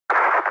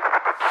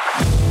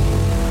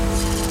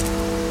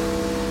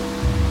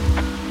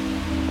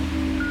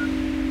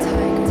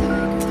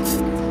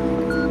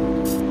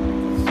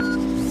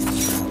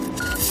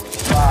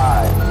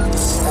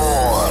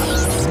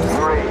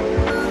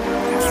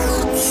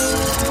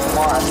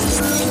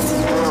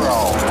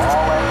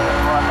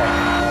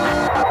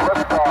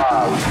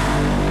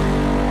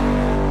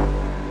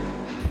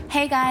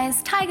Hey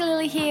guys, Tiger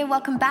Lily here.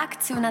 Welcome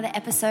back to another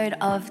episode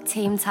of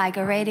Team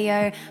Tiger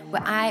Radio,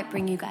 where I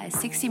bring you guys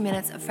 60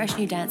 minutes of fresh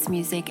new dance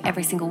music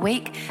every single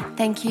week.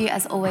 Thank you,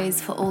 as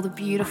always, for all the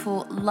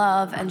beautiful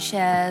love and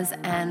shares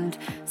and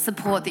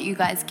support that you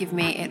guys give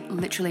me. It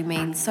literally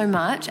means so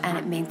much, and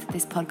it means that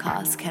this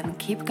podcast can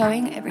keep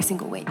going every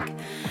single week.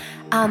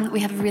 We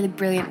have a really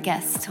brilliant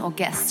guest, or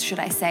guests, should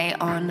I say,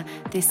 on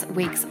this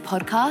week's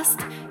podcast,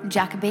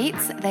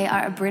 Jackabeats. They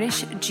are a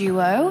British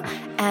duo,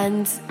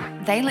 and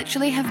they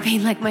literally have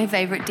been like my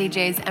favorite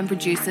DJs and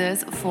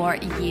producers for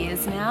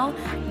years now.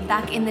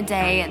 Back in the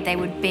day, they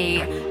would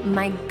be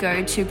my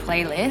go-to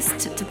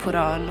playlist to put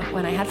on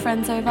when I had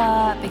friends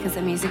over because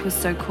their music was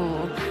so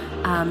cool.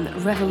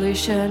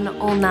 Revolution,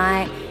 All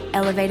Night,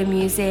 Elevator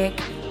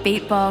Music,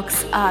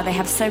 Beatbox. They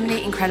have so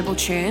many incredible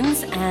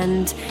tunes,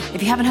 and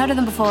if you haven't heard of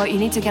them before, you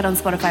need to get on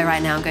Spotify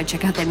right now and go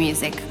check out their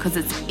music because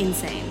it's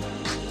insane.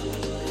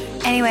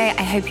 Anyway,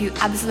 I hope you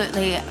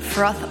absolutely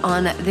froth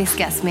on this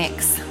guest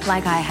mix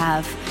like I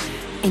have.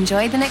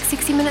 Enjoy the next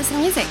 60 minutes of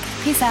music.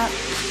 Peace out.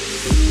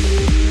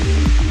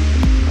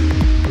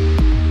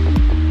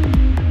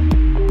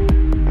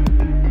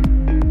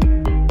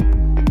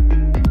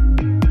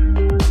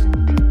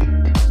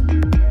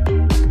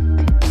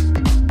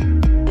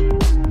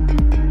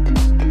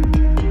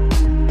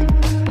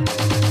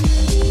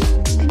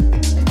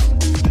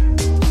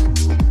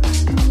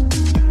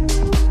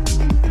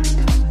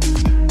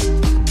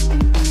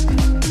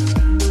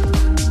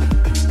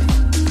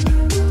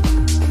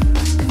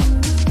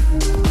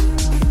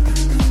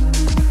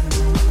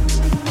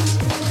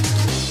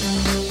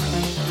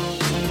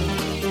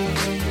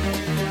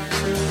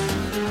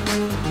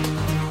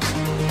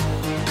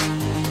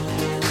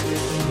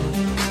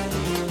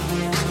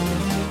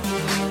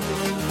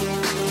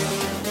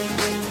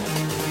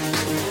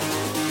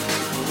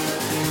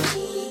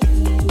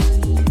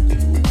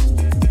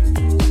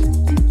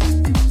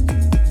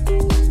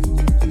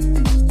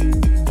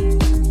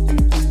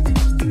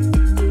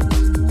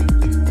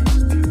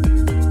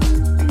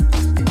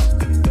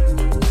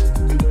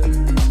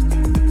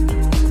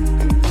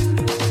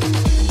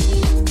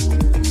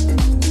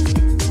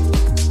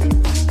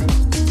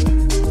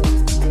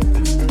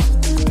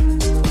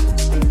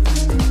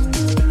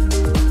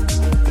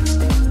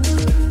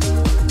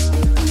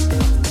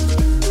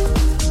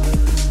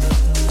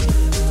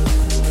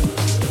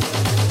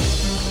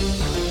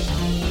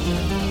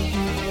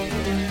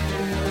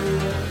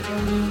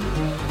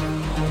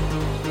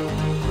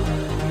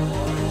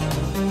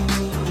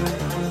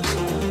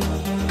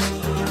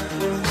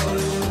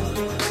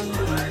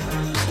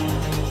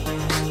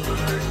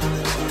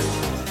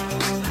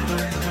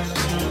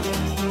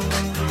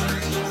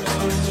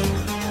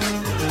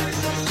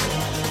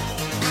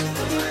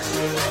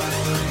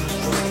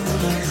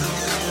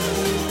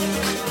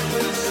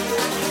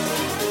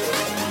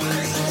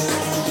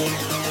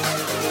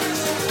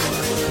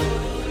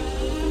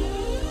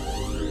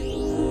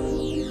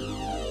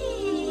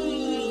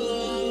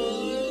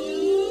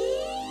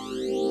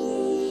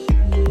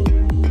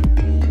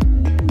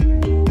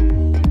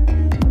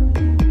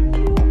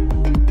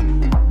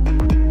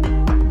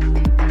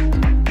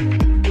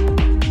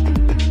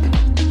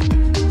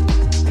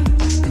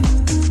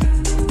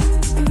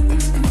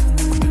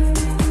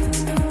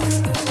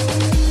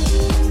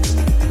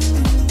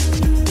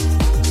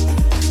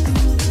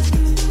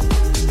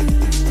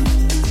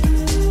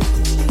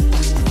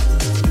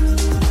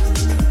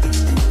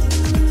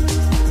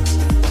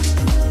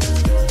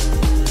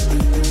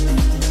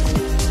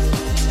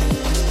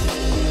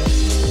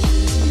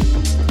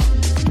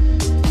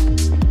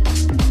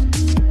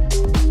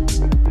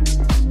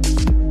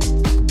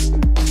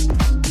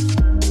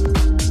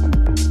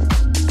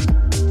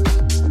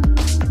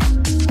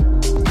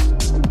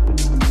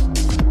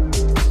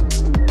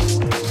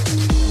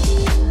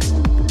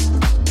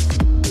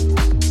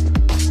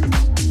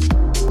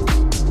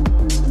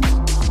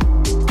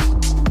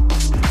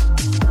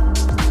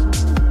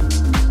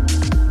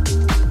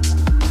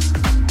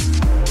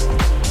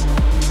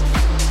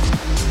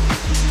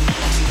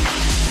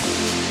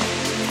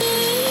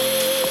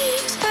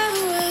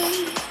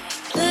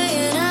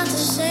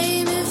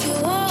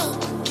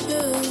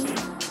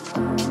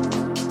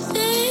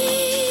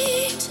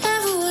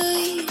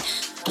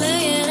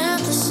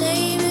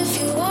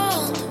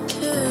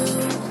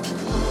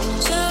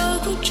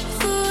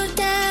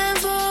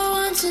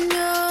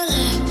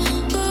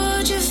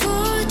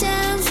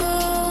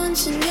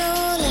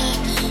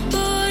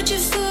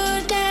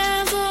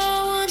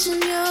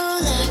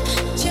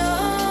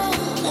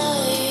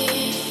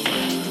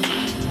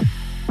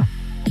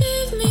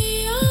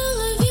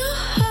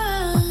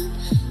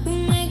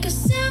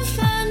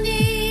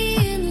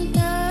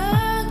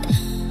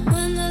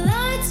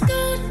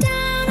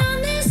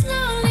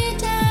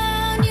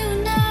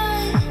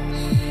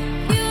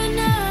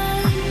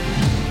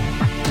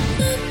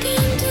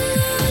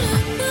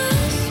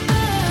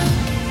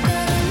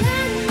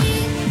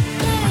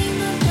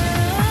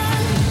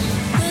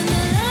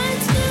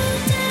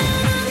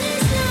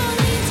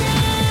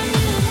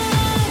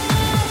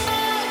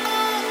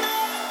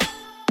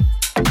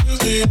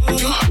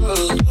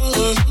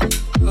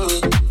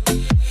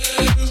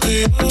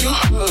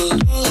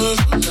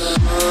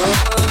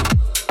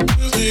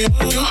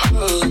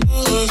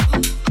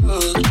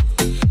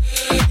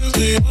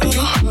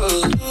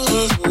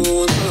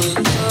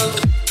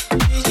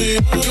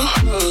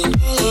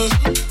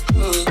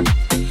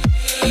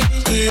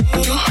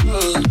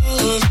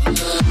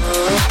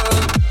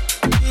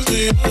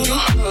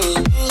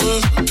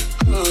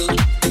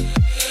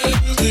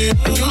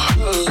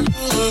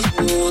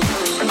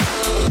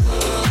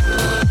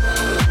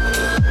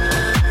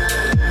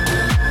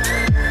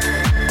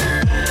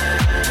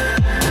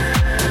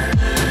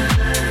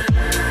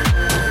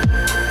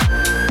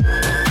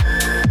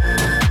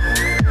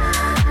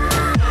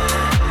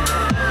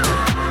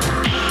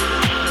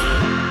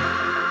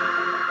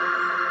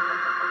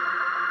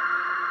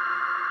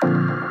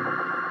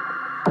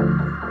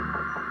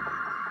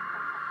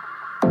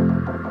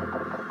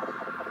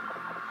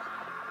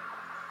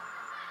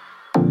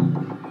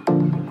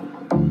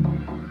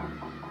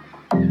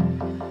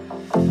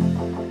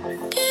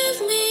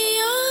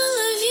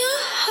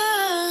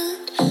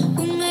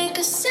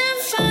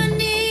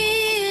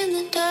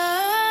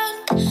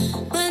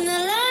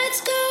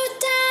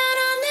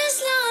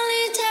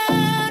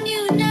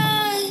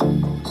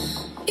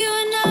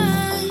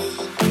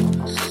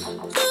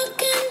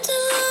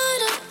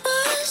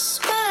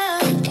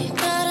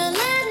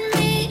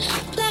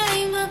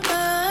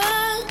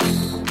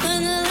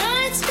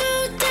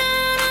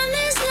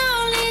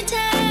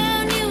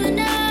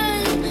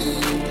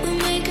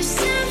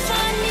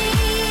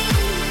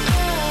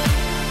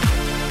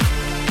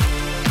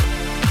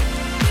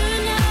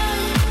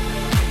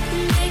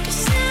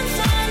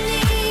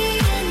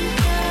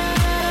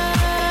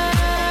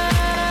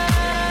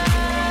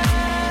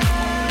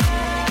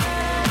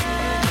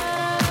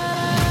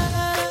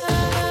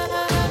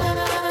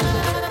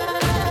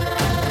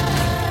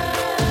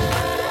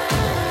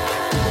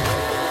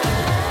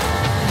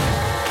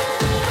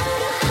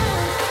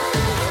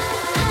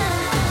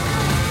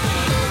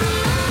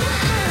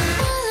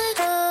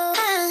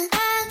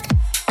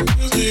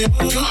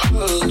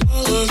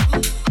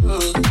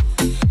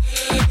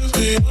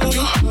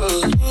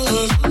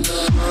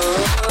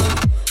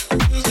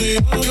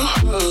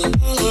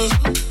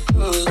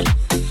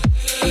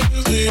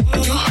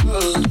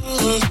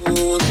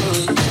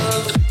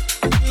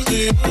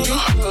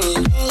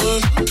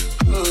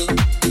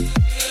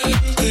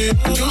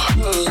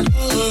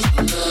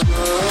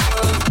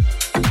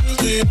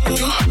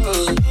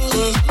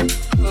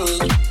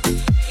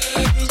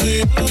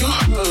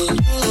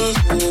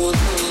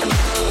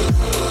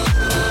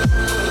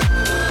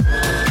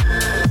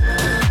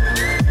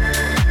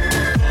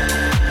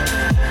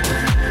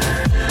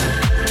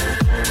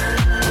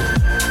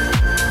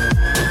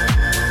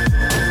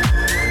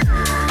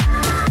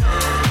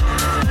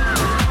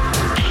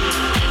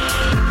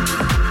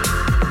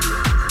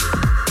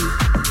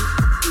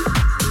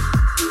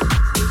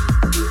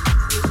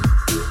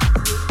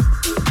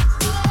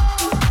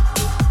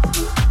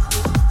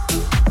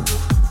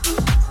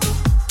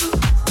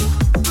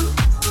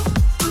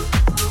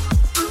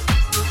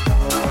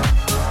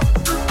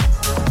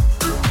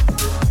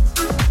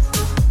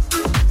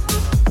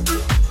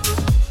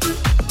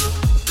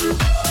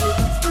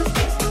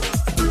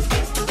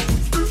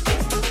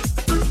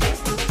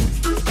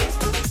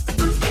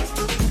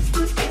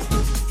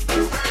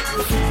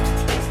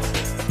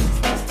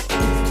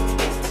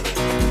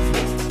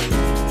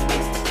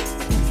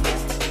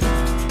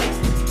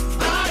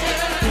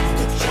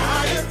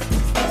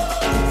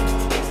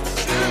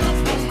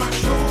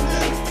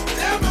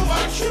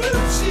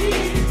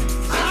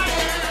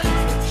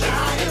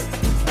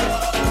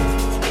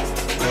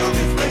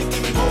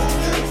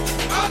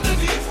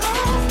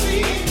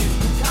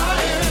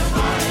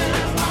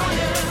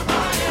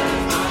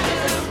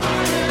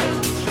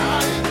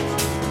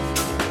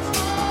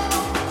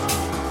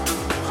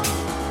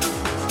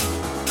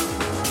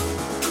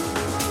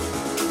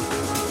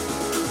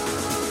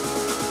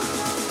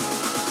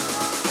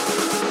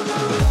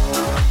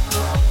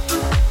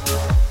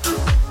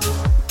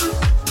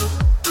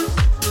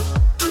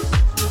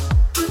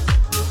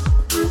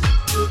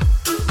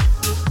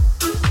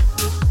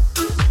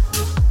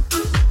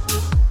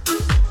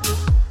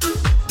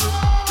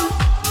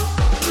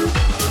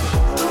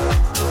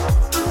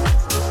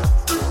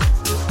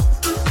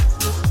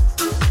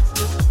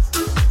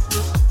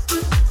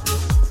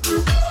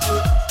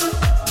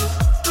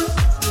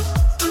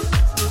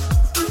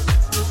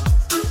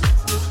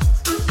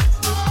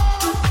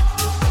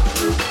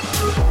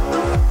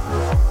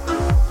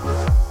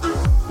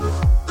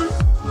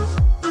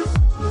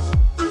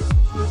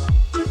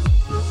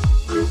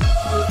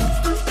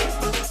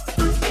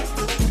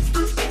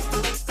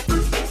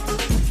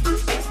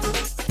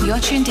 You're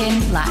tuned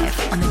in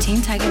live on the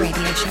Team Tiger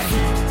Radio Show.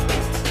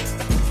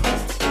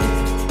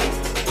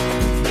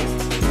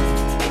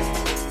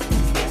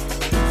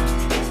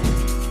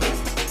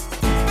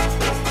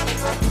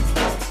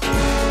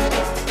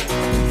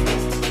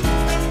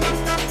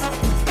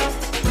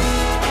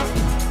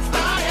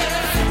 I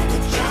am the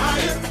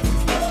giant.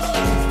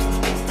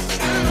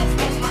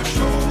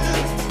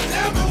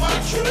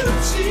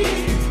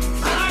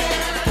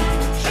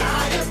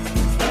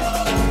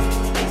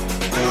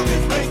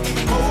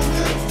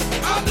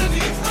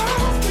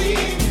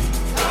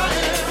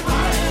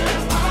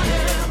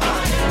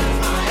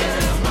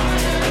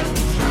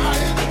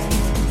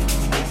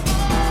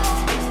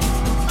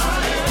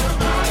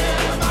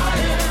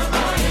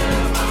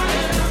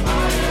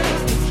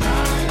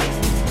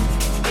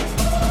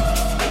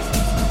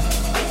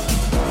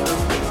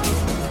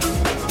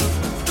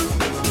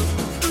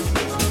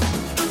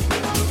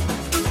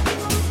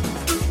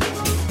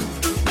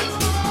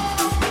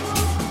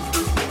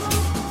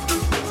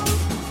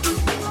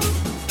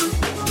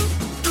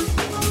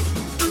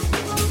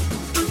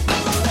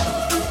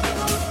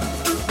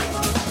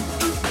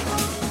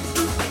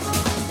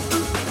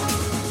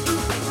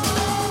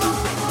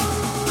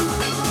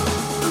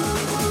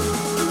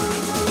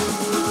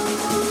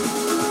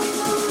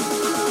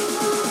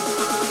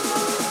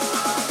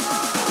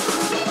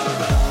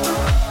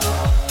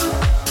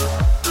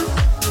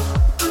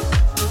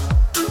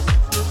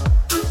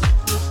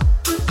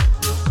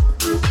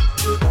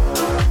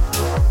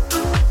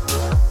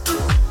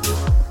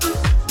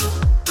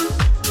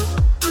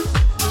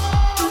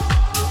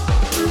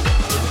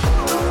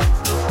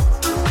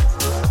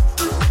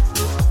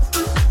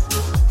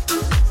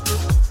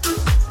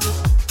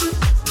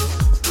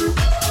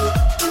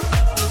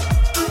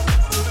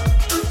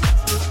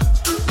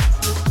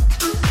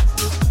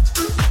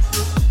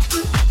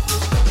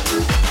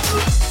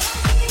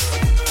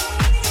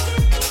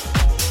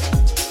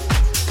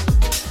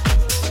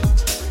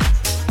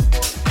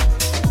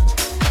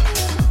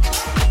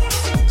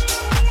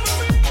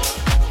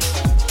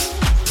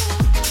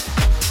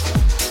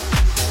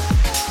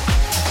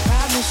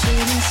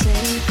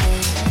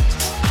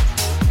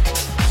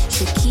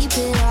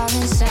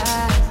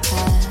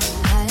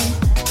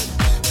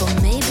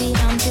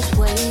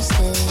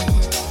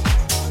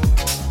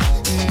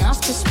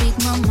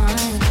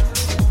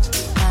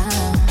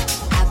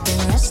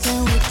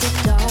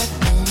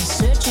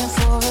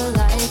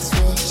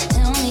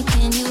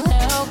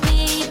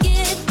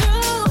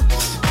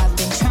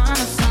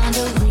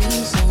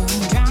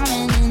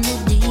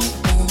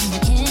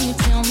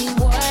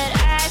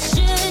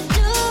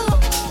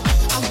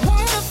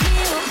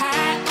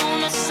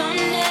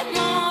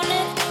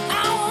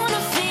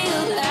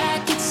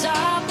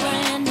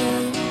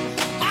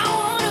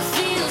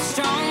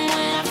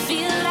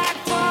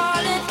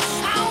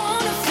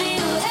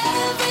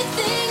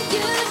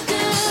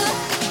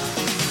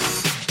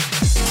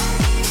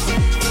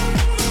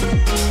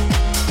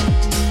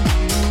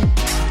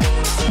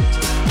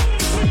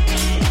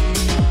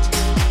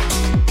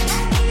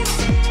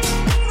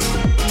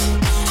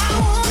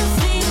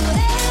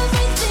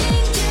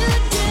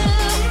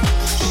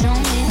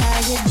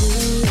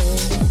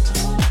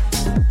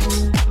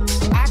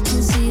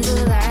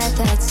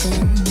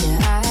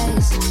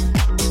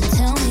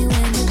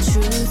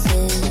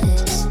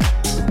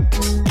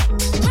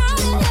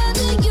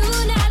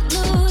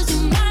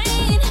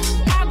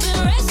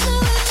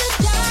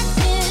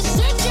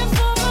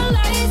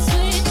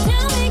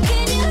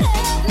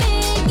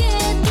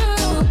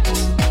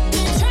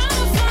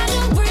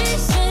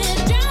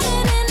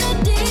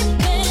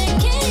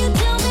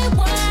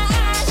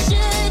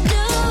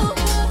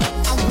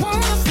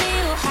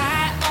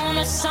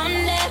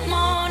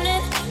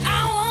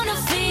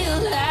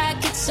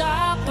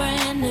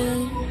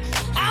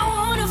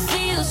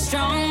 feel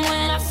strong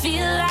when I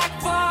feel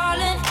like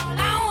falling.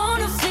 I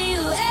wanna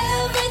feel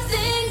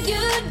everything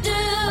you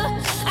do.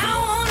 I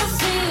wanna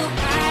feel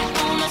bright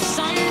on a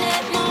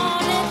Sunday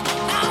morning.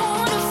 I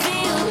wanna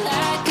feel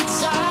like it's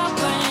all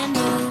brand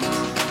new.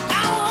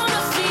 I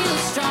wanna feel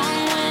strong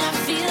when I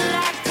feel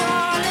like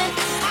falling.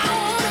 I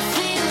wanna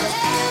feel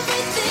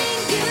everything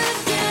you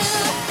do.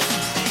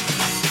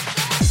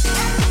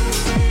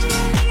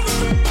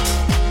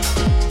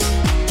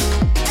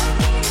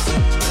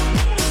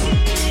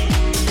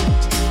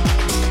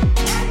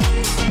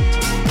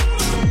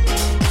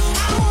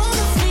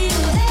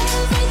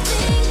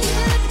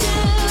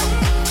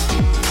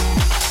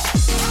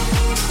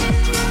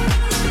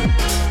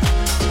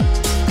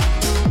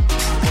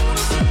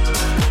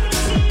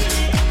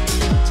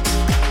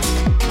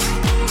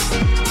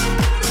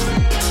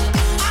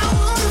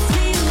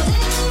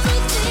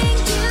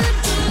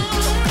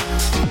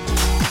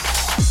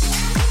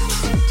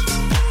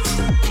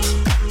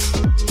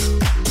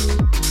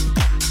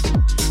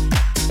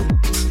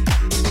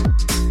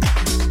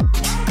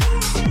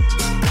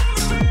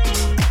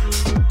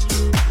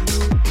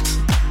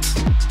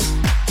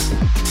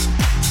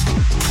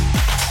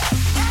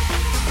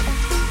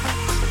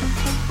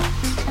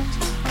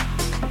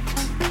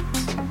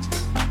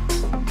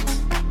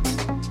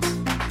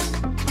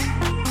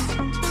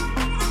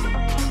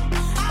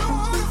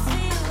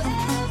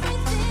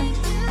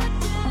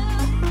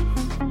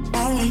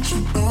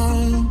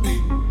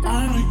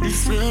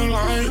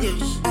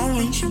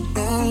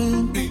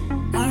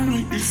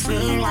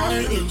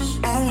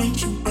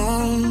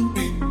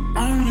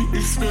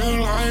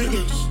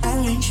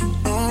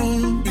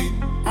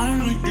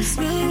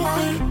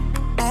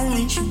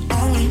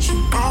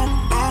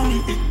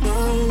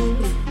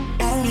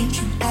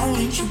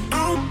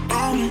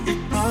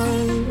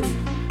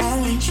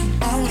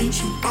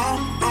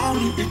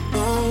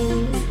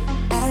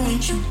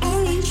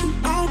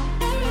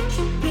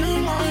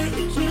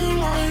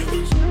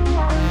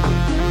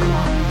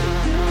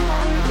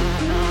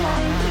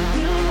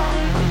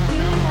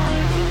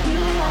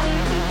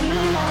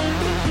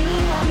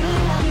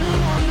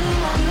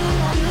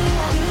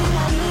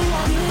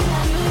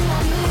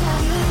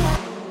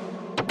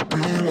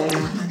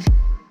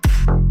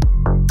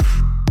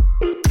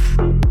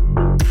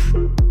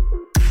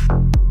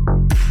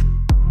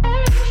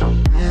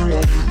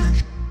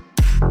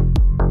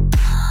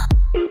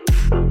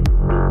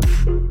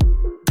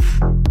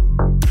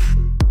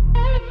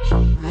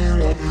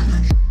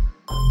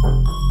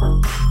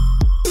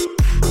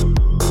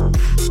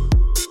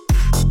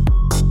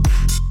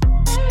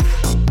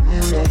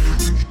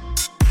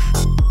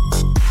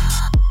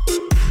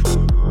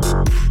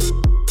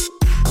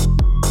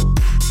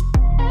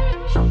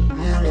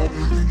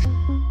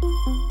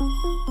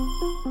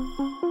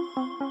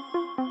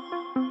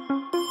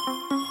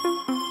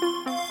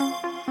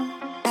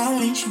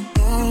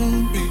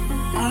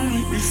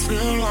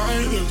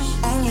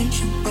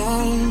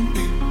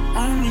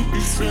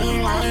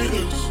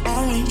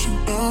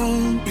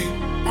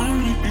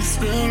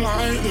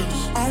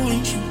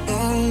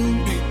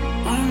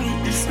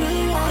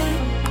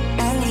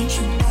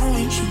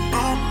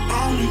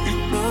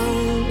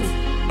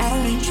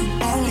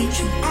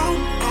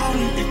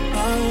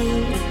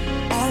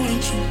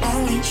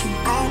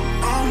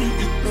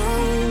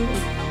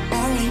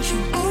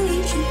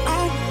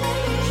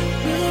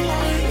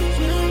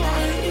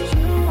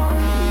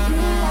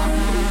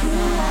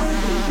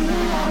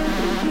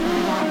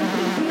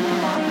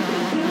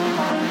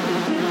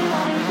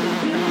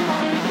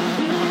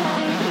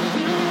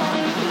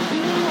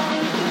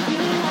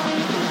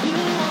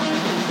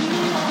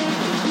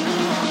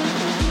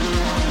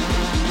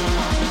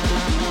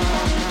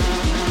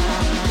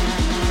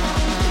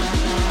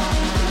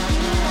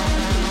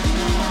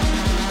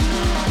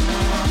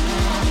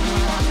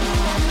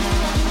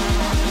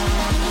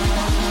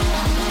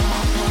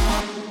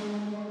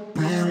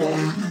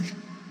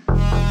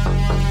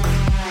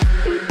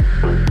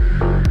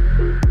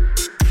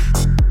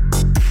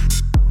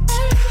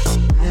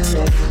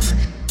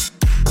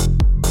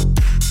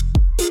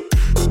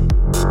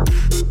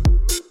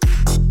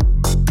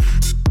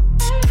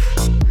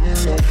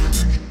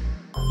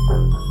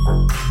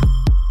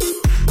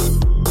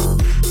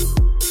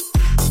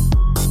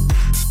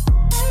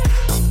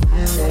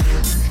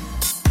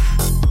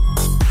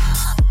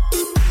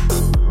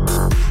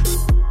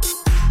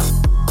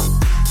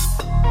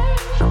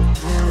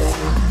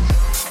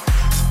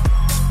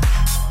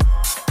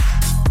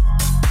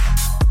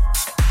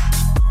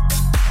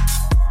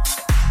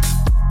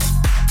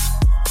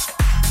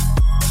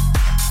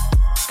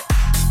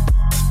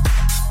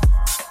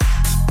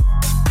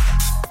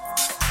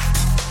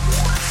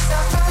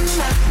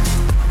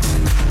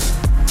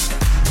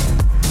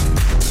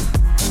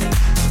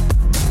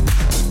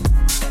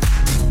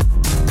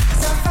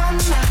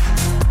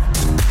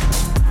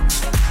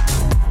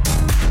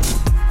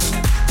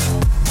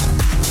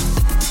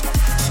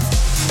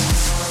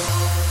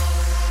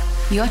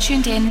 You're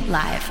tuned in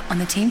live on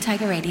the Team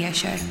Tiger Radio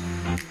Show.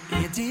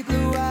 Your deep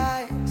blue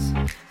eyes,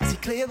 I see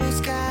clear blue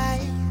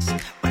skies.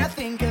 When I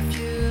think of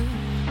you,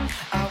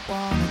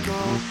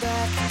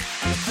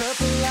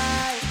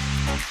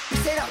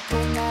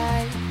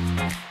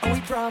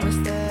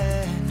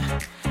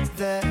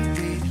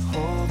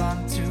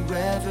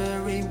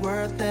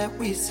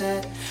 we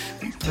said.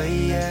 We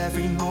play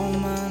every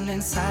moment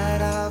inside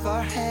of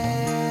our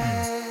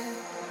head.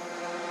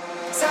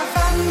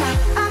 Savannah,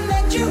 I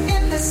met you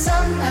in the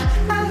summer.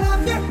 I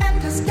love your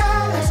endless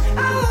colors.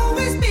 I'll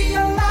always be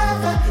your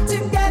lover.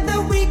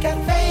 Together we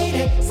got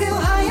faded. Still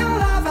high on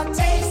love, I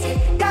tasted.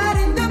 Got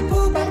in the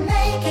pool but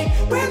naked.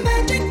 Where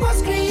magic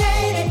was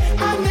created.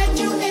 I met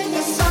you in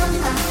the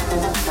summer.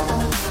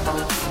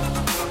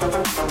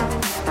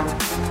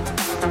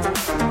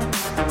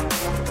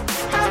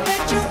 I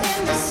met you in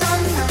the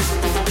summer.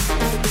 I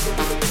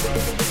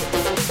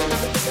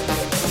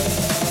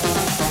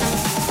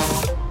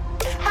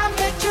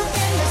met you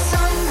in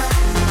the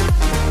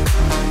summer.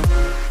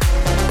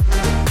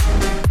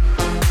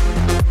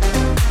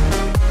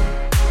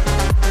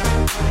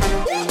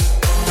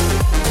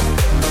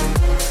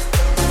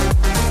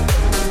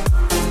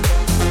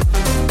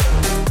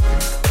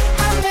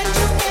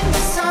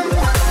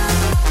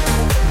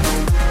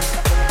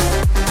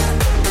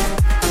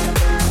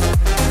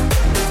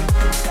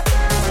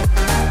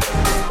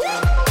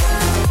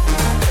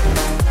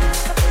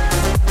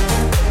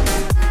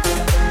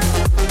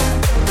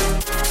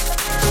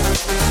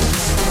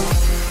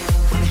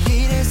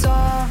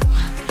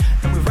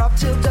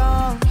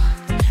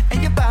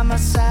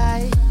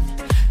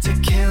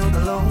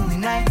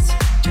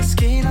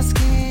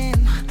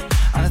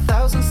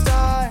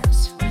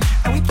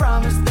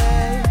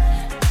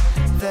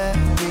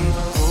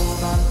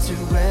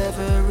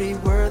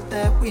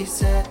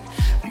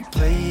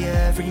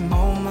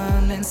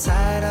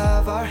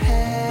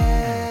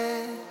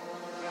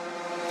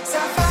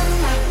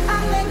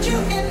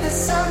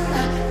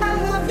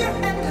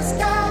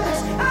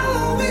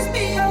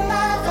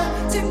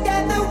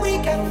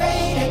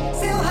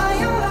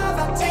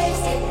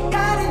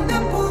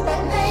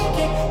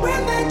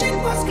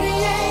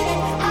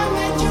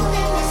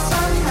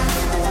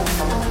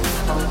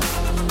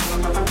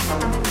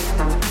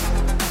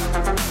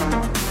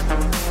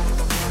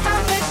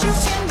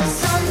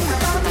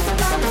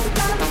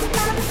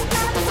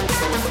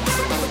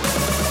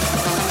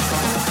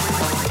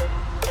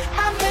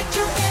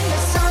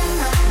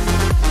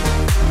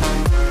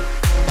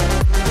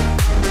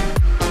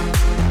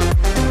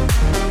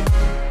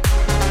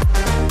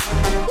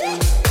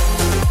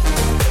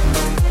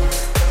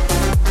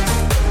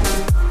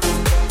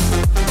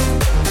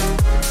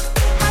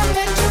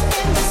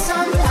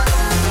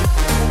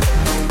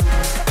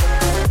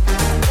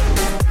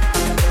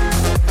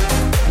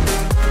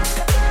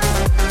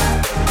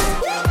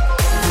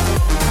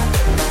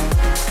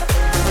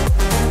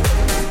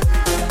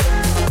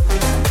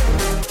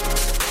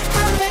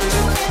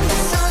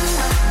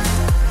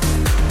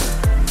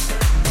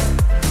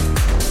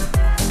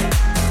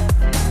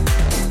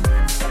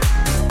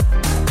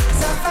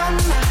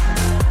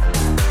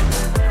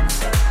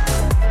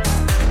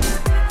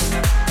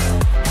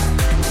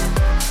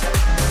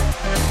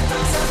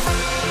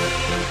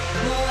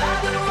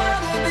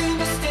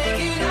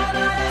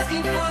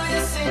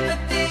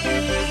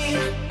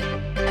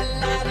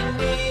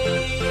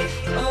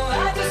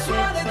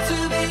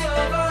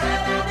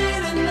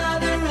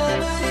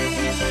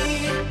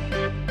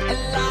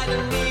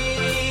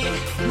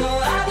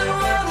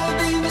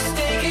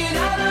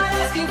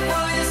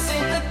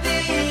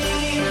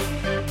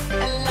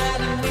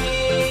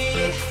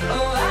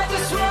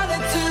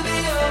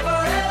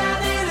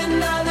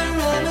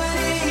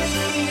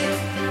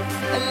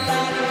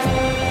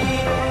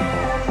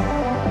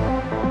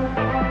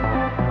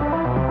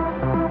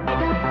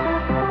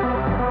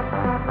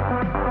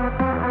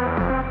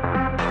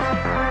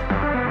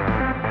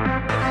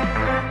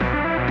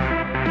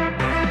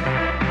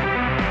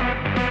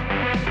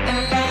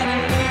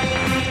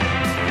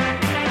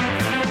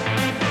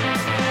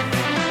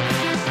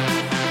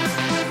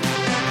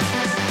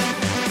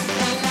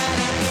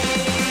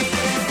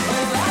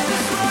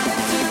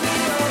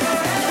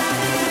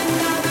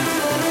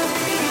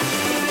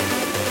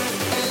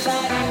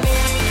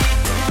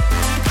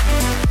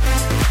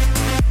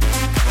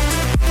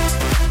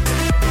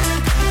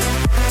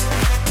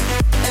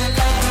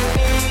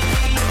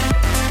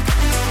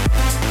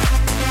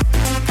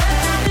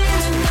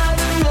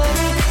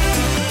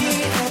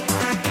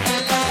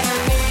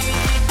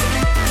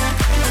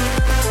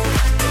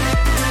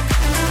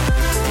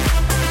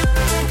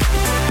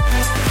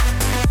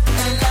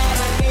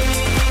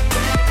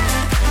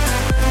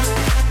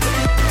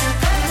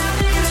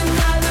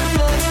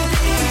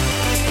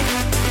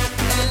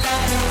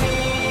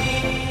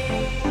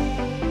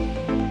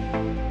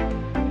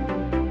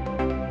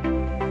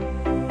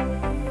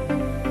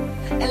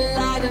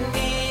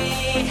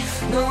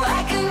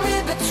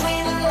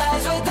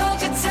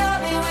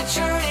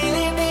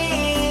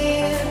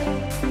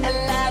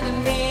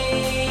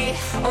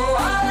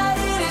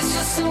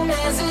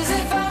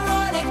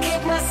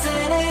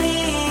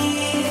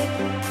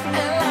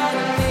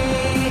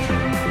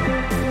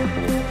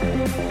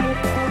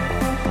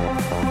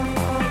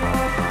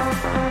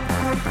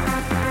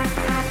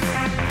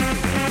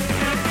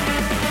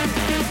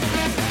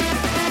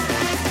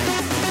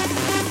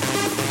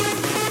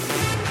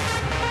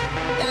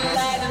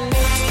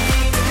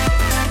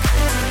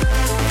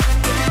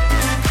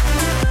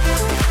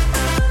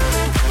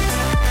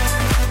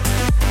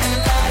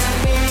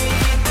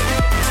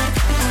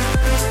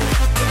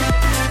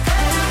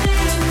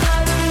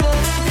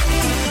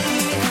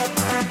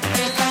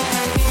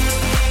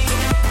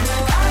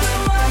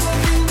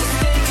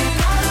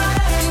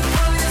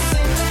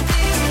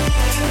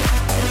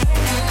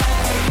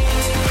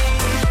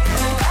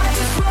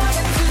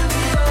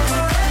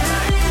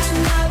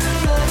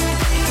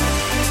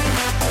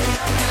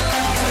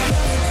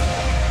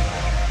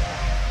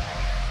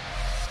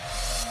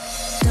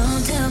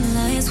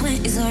 promise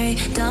when you're sorry.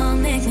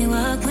 Don't make me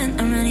walk when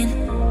I'm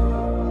running.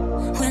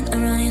 When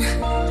I'm running.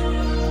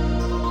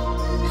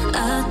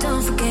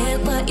 Don't forget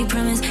what you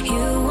promised. You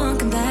won't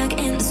come back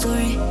in the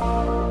story.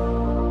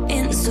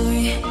 In the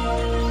story.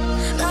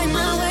 Going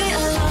my way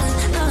alone,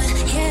 alone,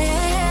 yeah,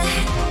 yeah,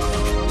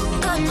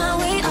 yeah. Going my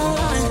way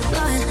alone,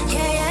 alone,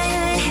 yeah, yeah,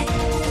 yeah.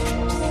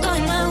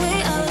 Going my way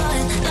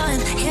alone,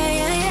 alone, yeah,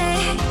 yeah,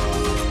 yeah.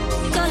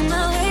 Going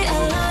my way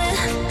alone,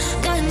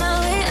 going my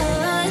way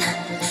alone,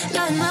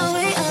 going my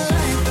way alone.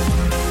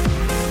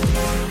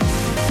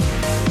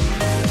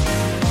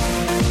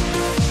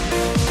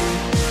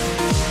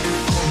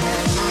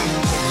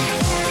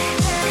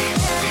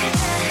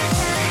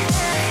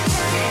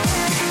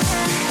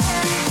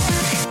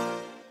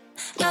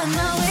 Got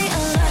my way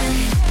alone.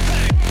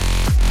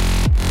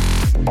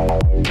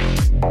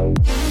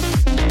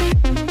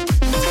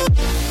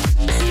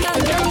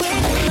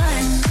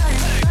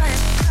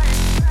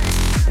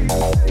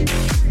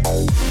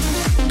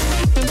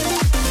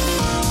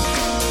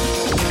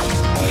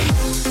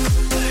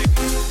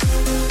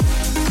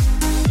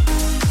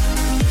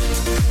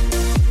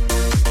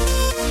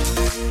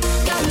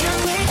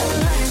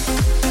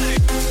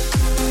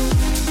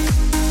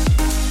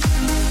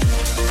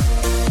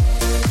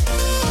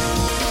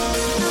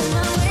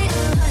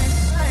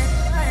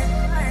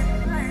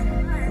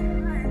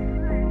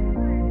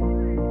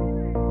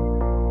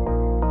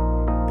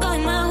 Got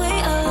my way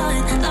alone. Got my way alone.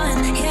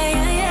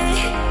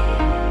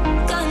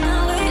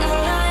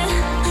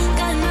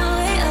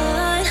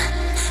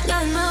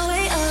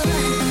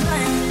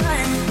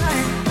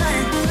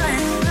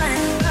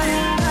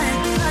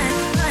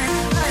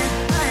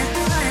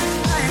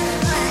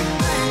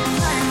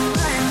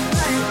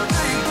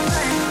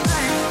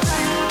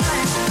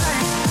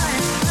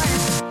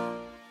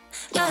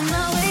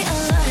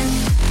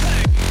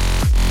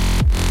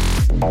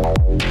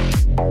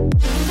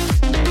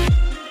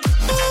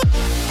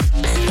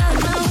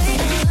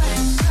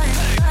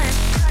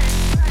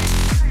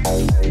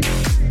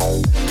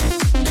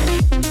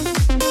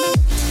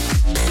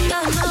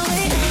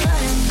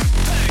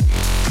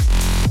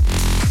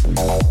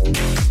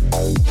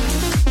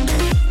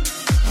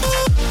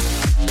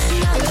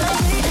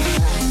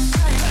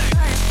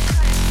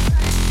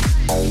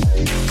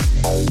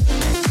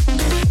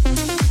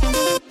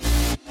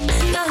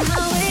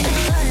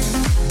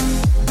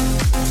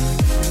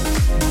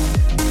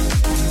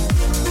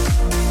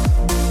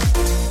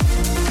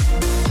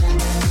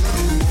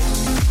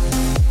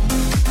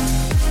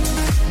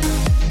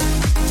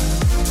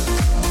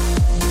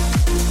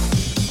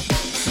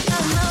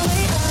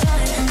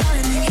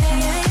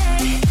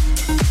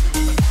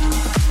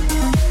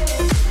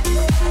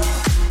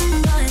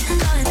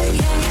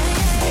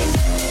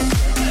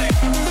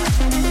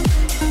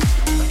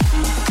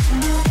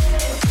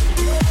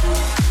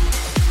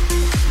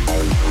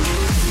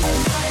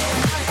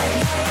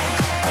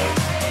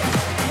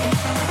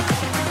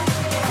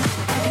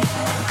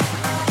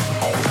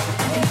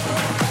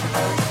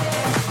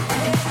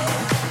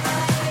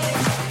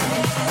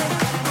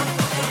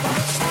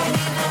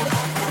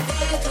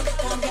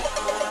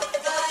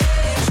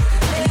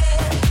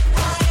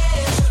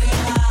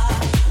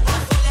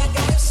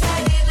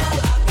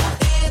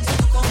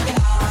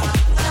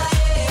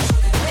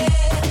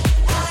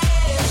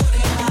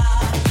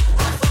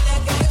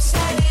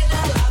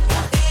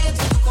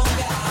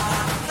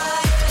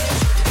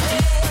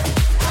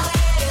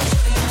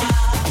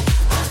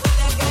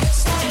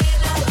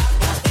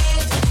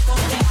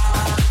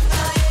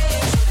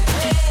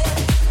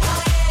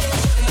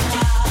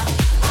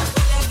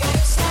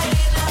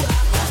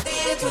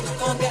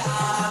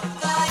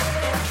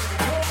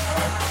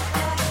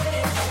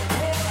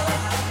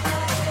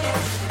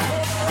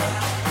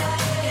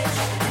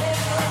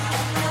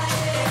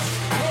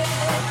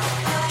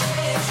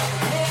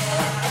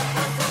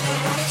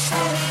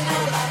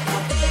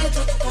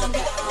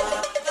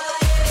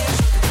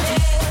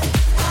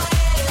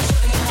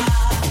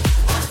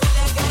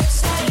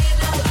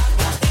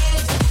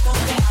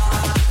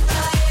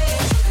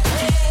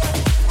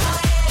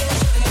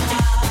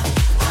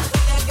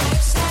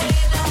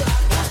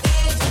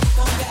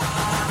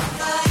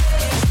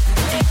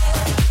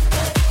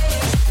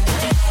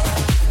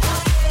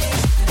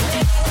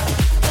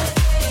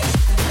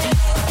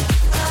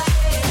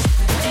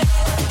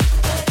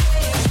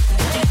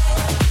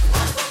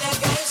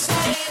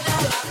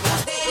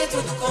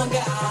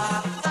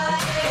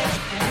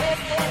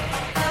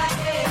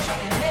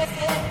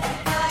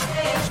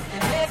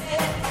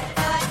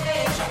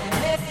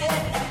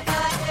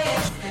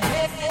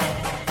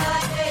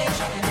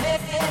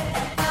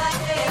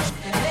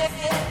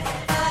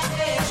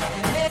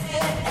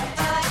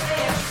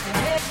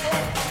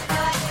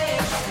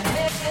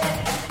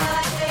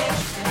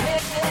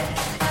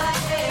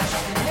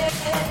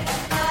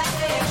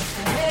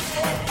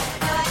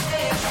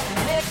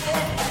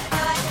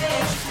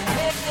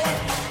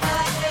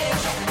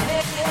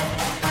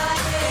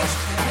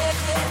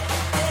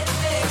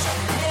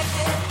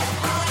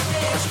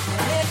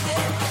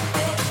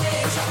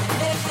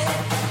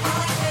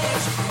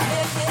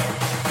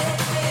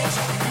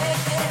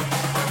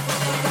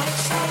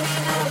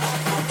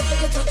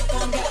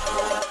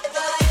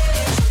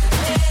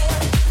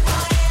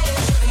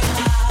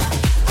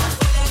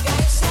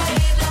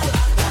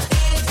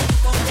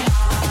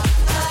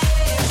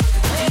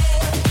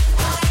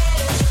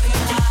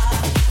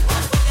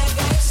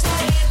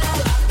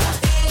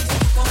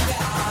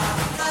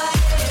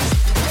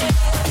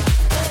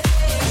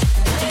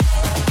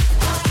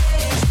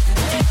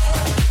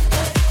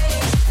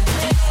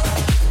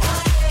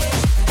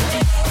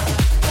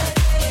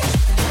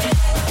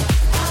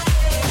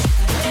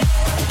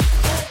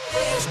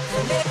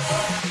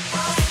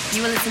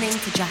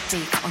 listening to Jack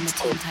Beats on the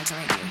Team Tiger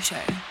Radio Show.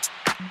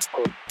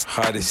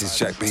 Hi, this is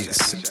Jack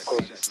Beats,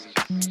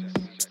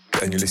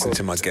 and you're listening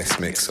to my guest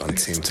mix on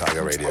Team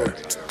Tiger Radio.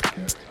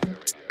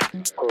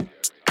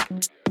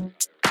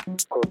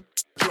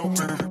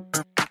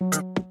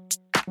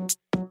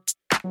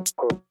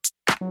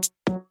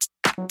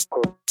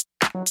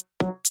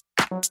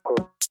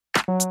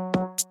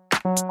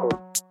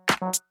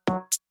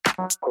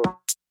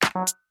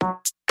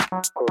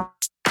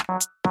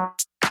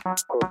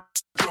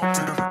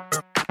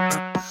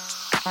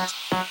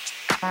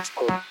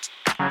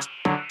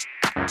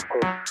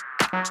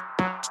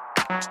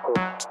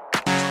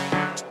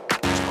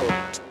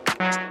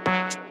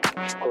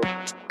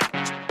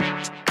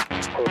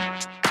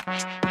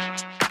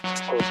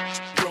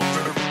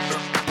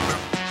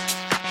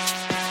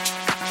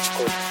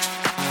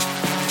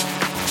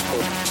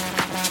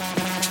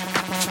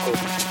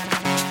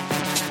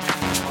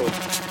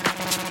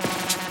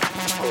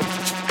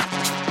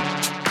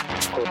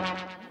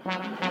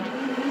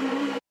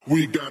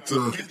 We got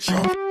to get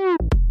you.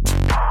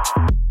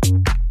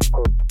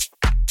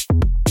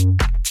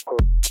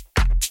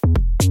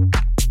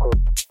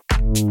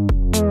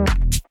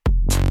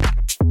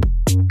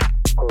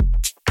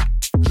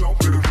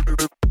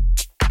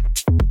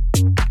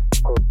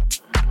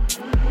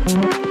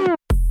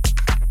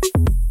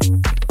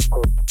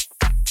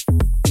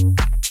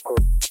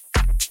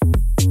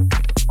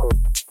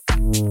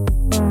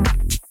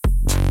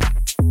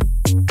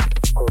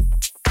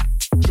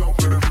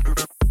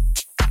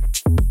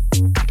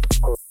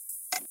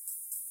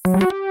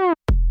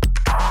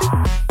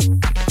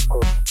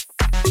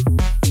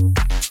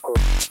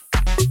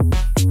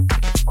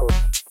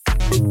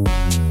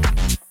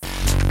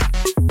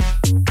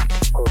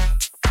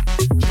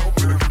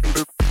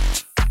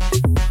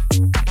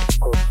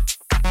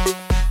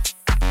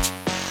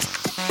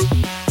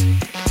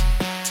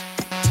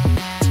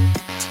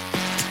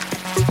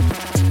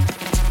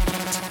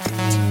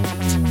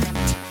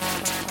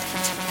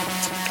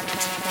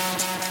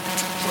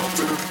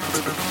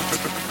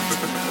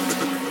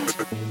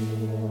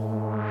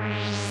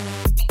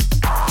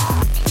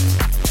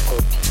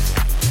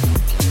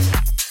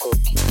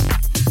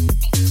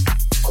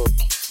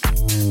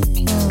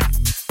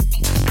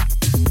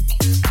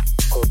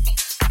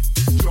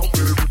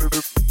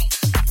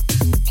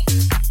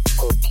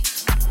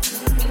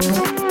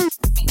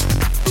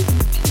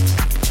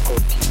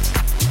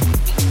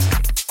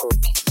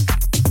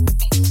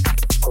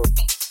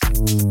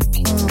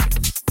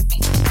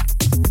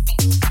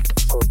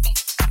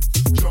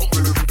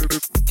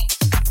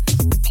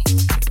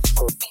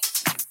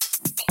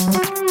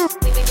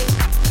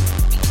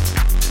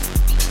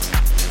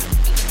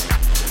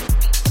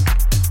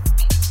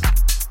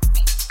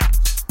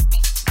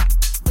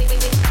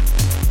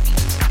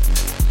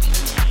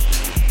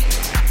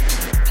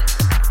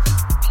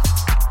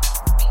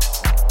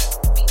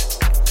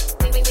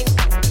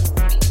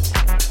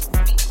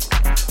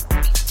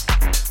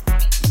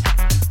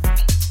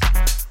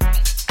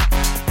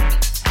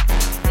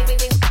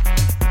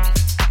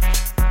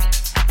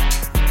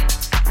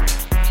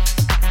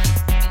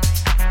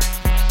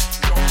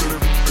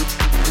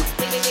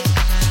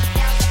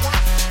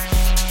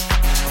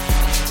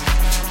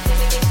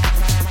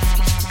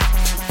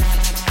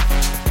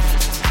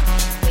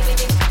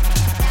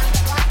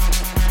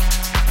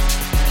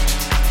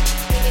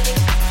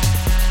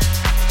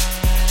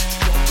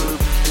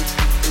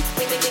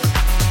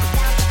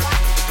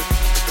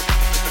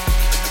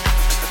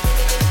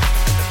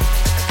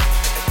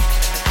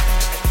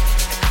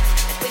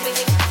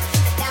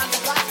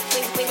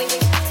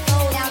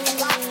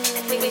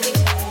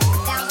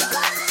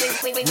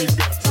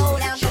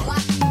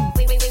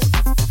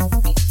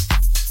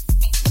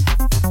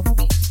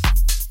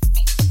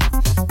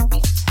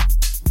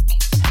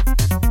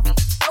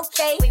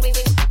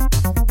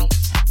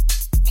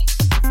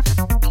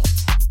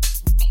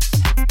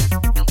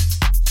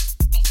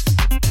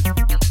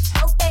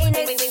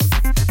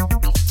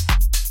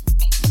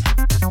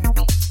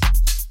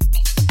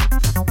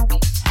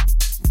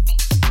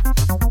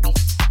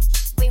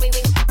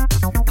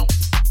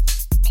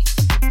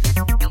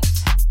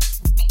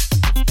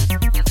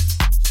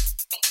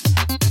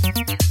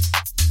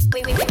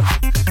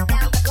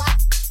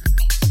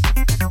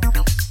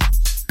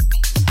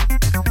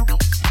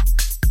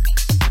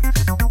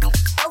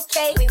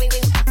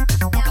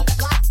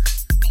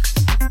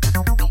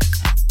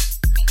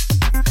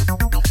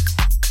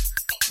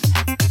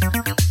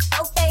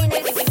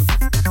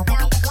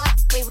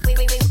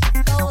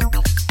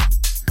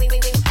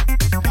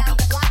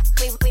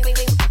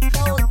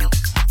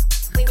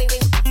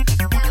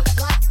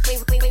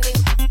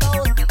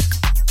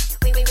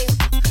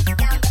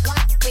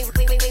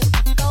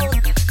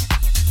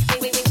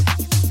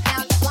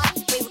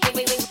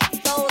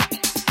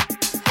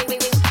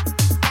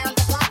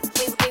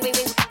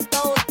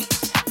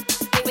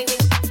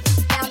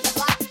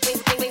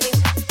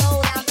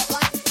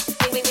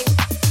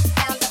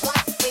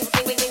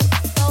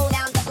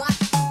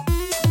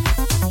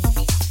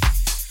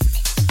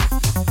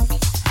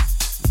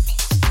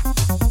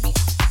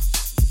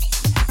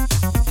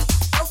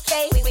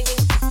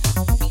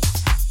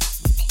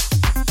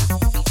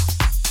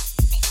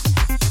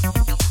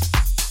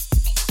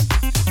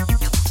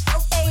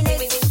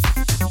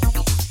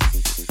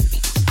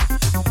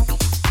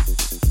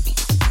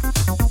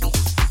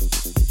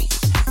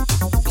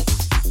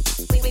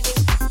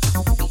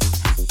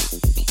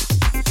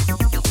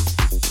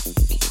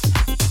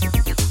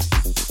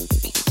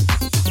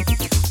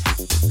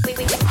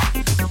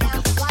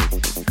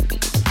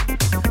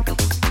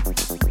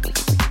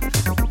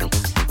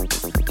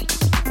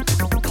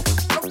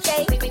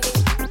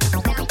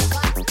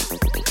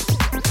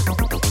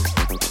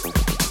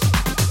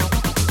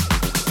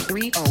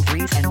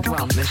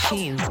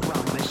 machine,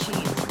 drum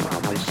machine,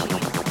 drum machine,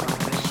 drum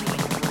machine,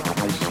 drum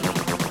machine.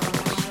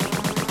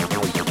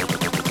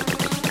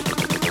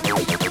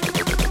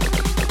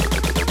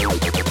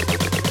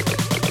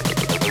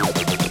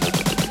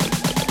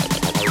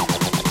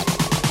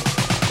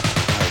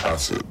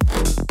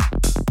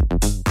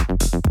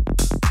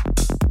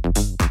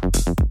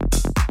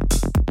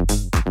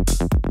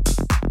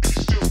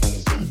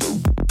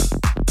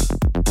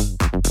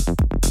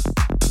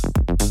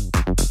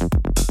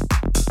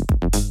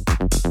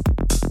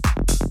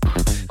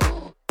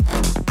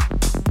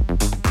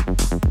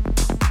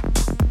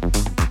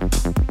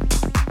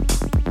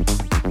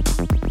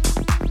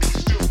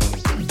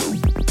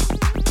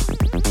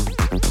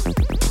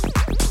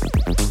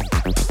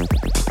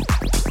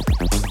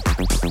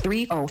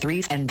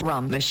 303s and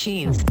drum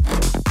machines.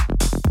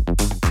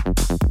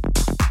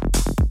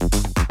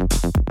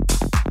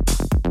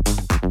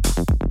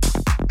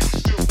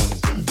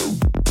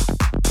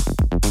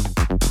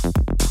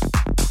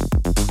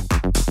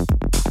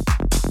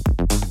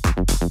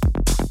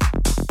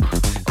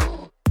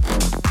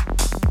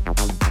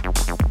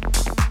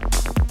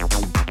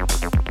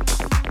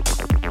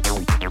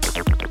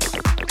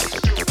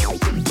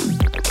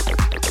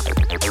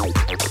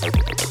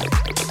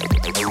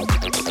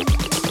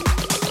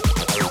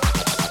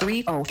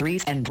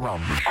 And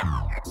drum.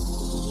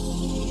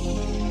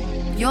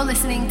 You're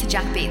listening to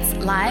Jack Beats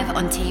live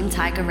on Team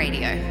Tiger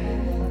Radio.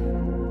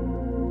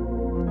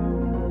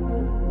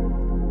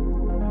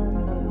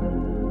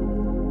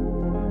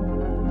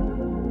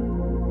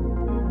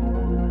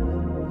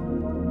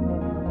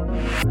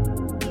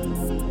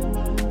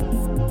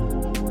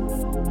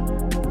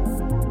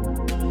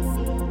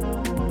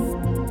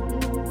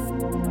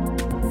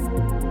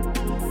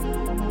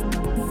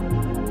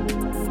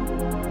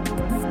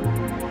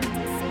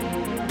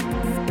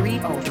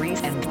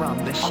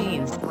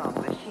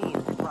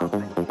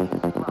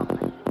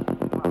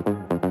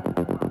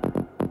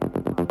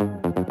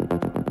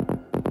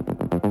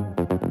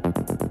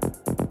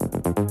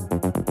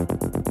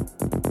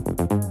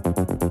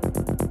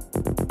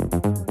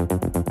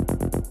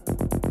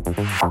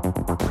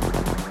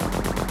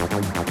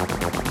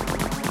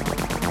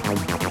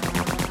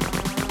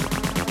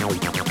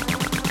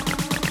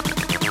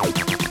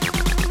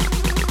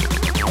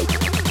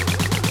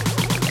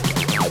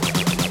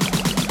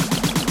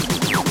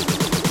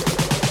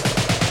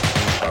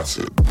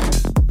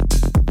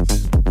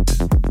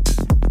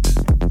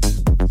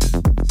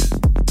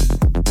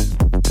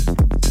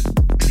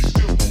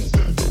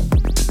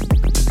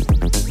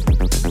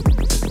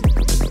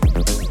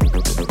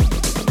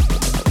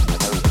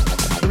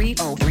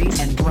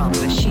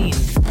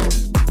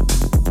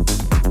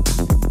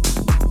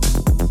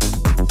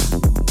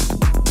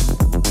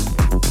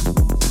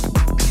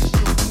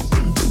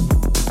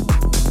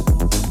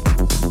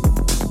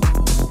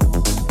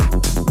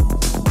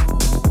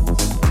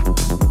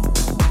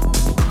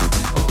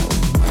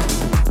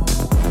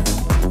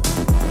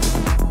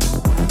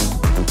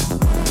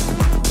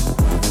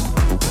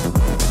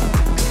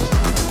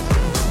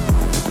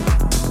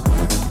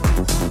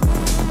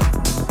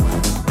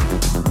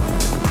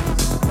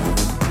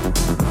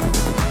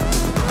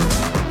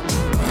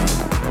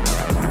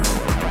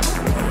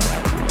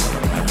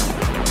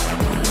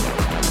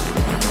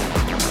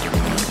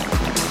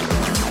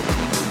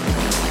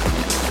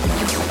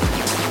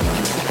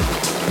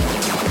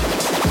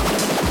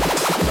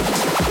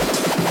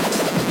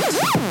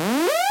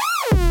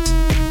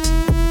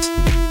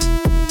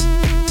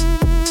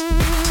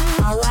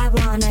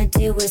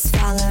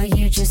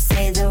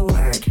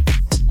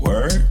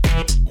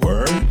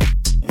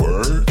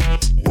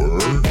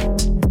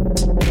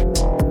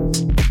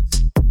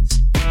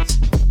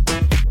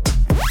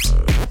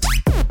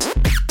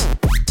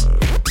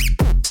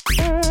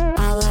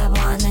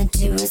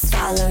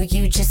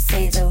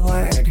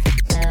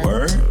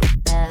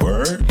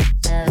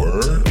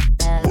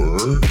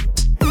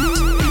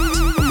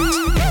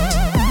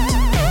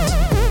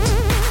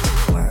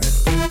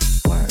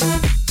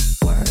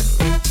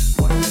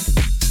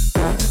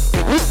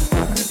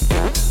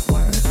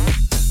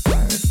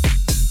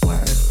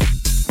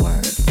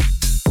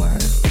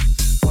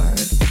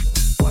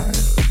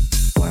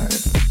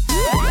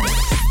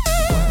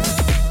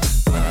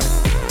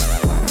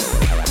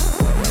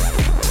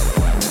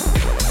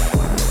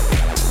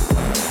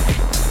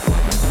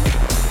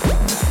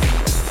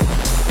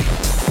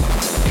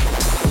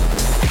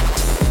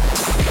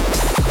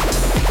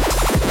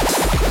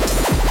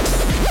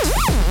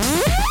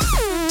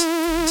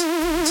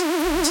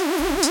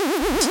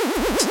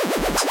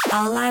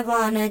 All I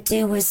wanna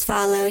do is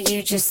follow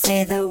you, just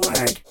say the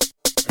word.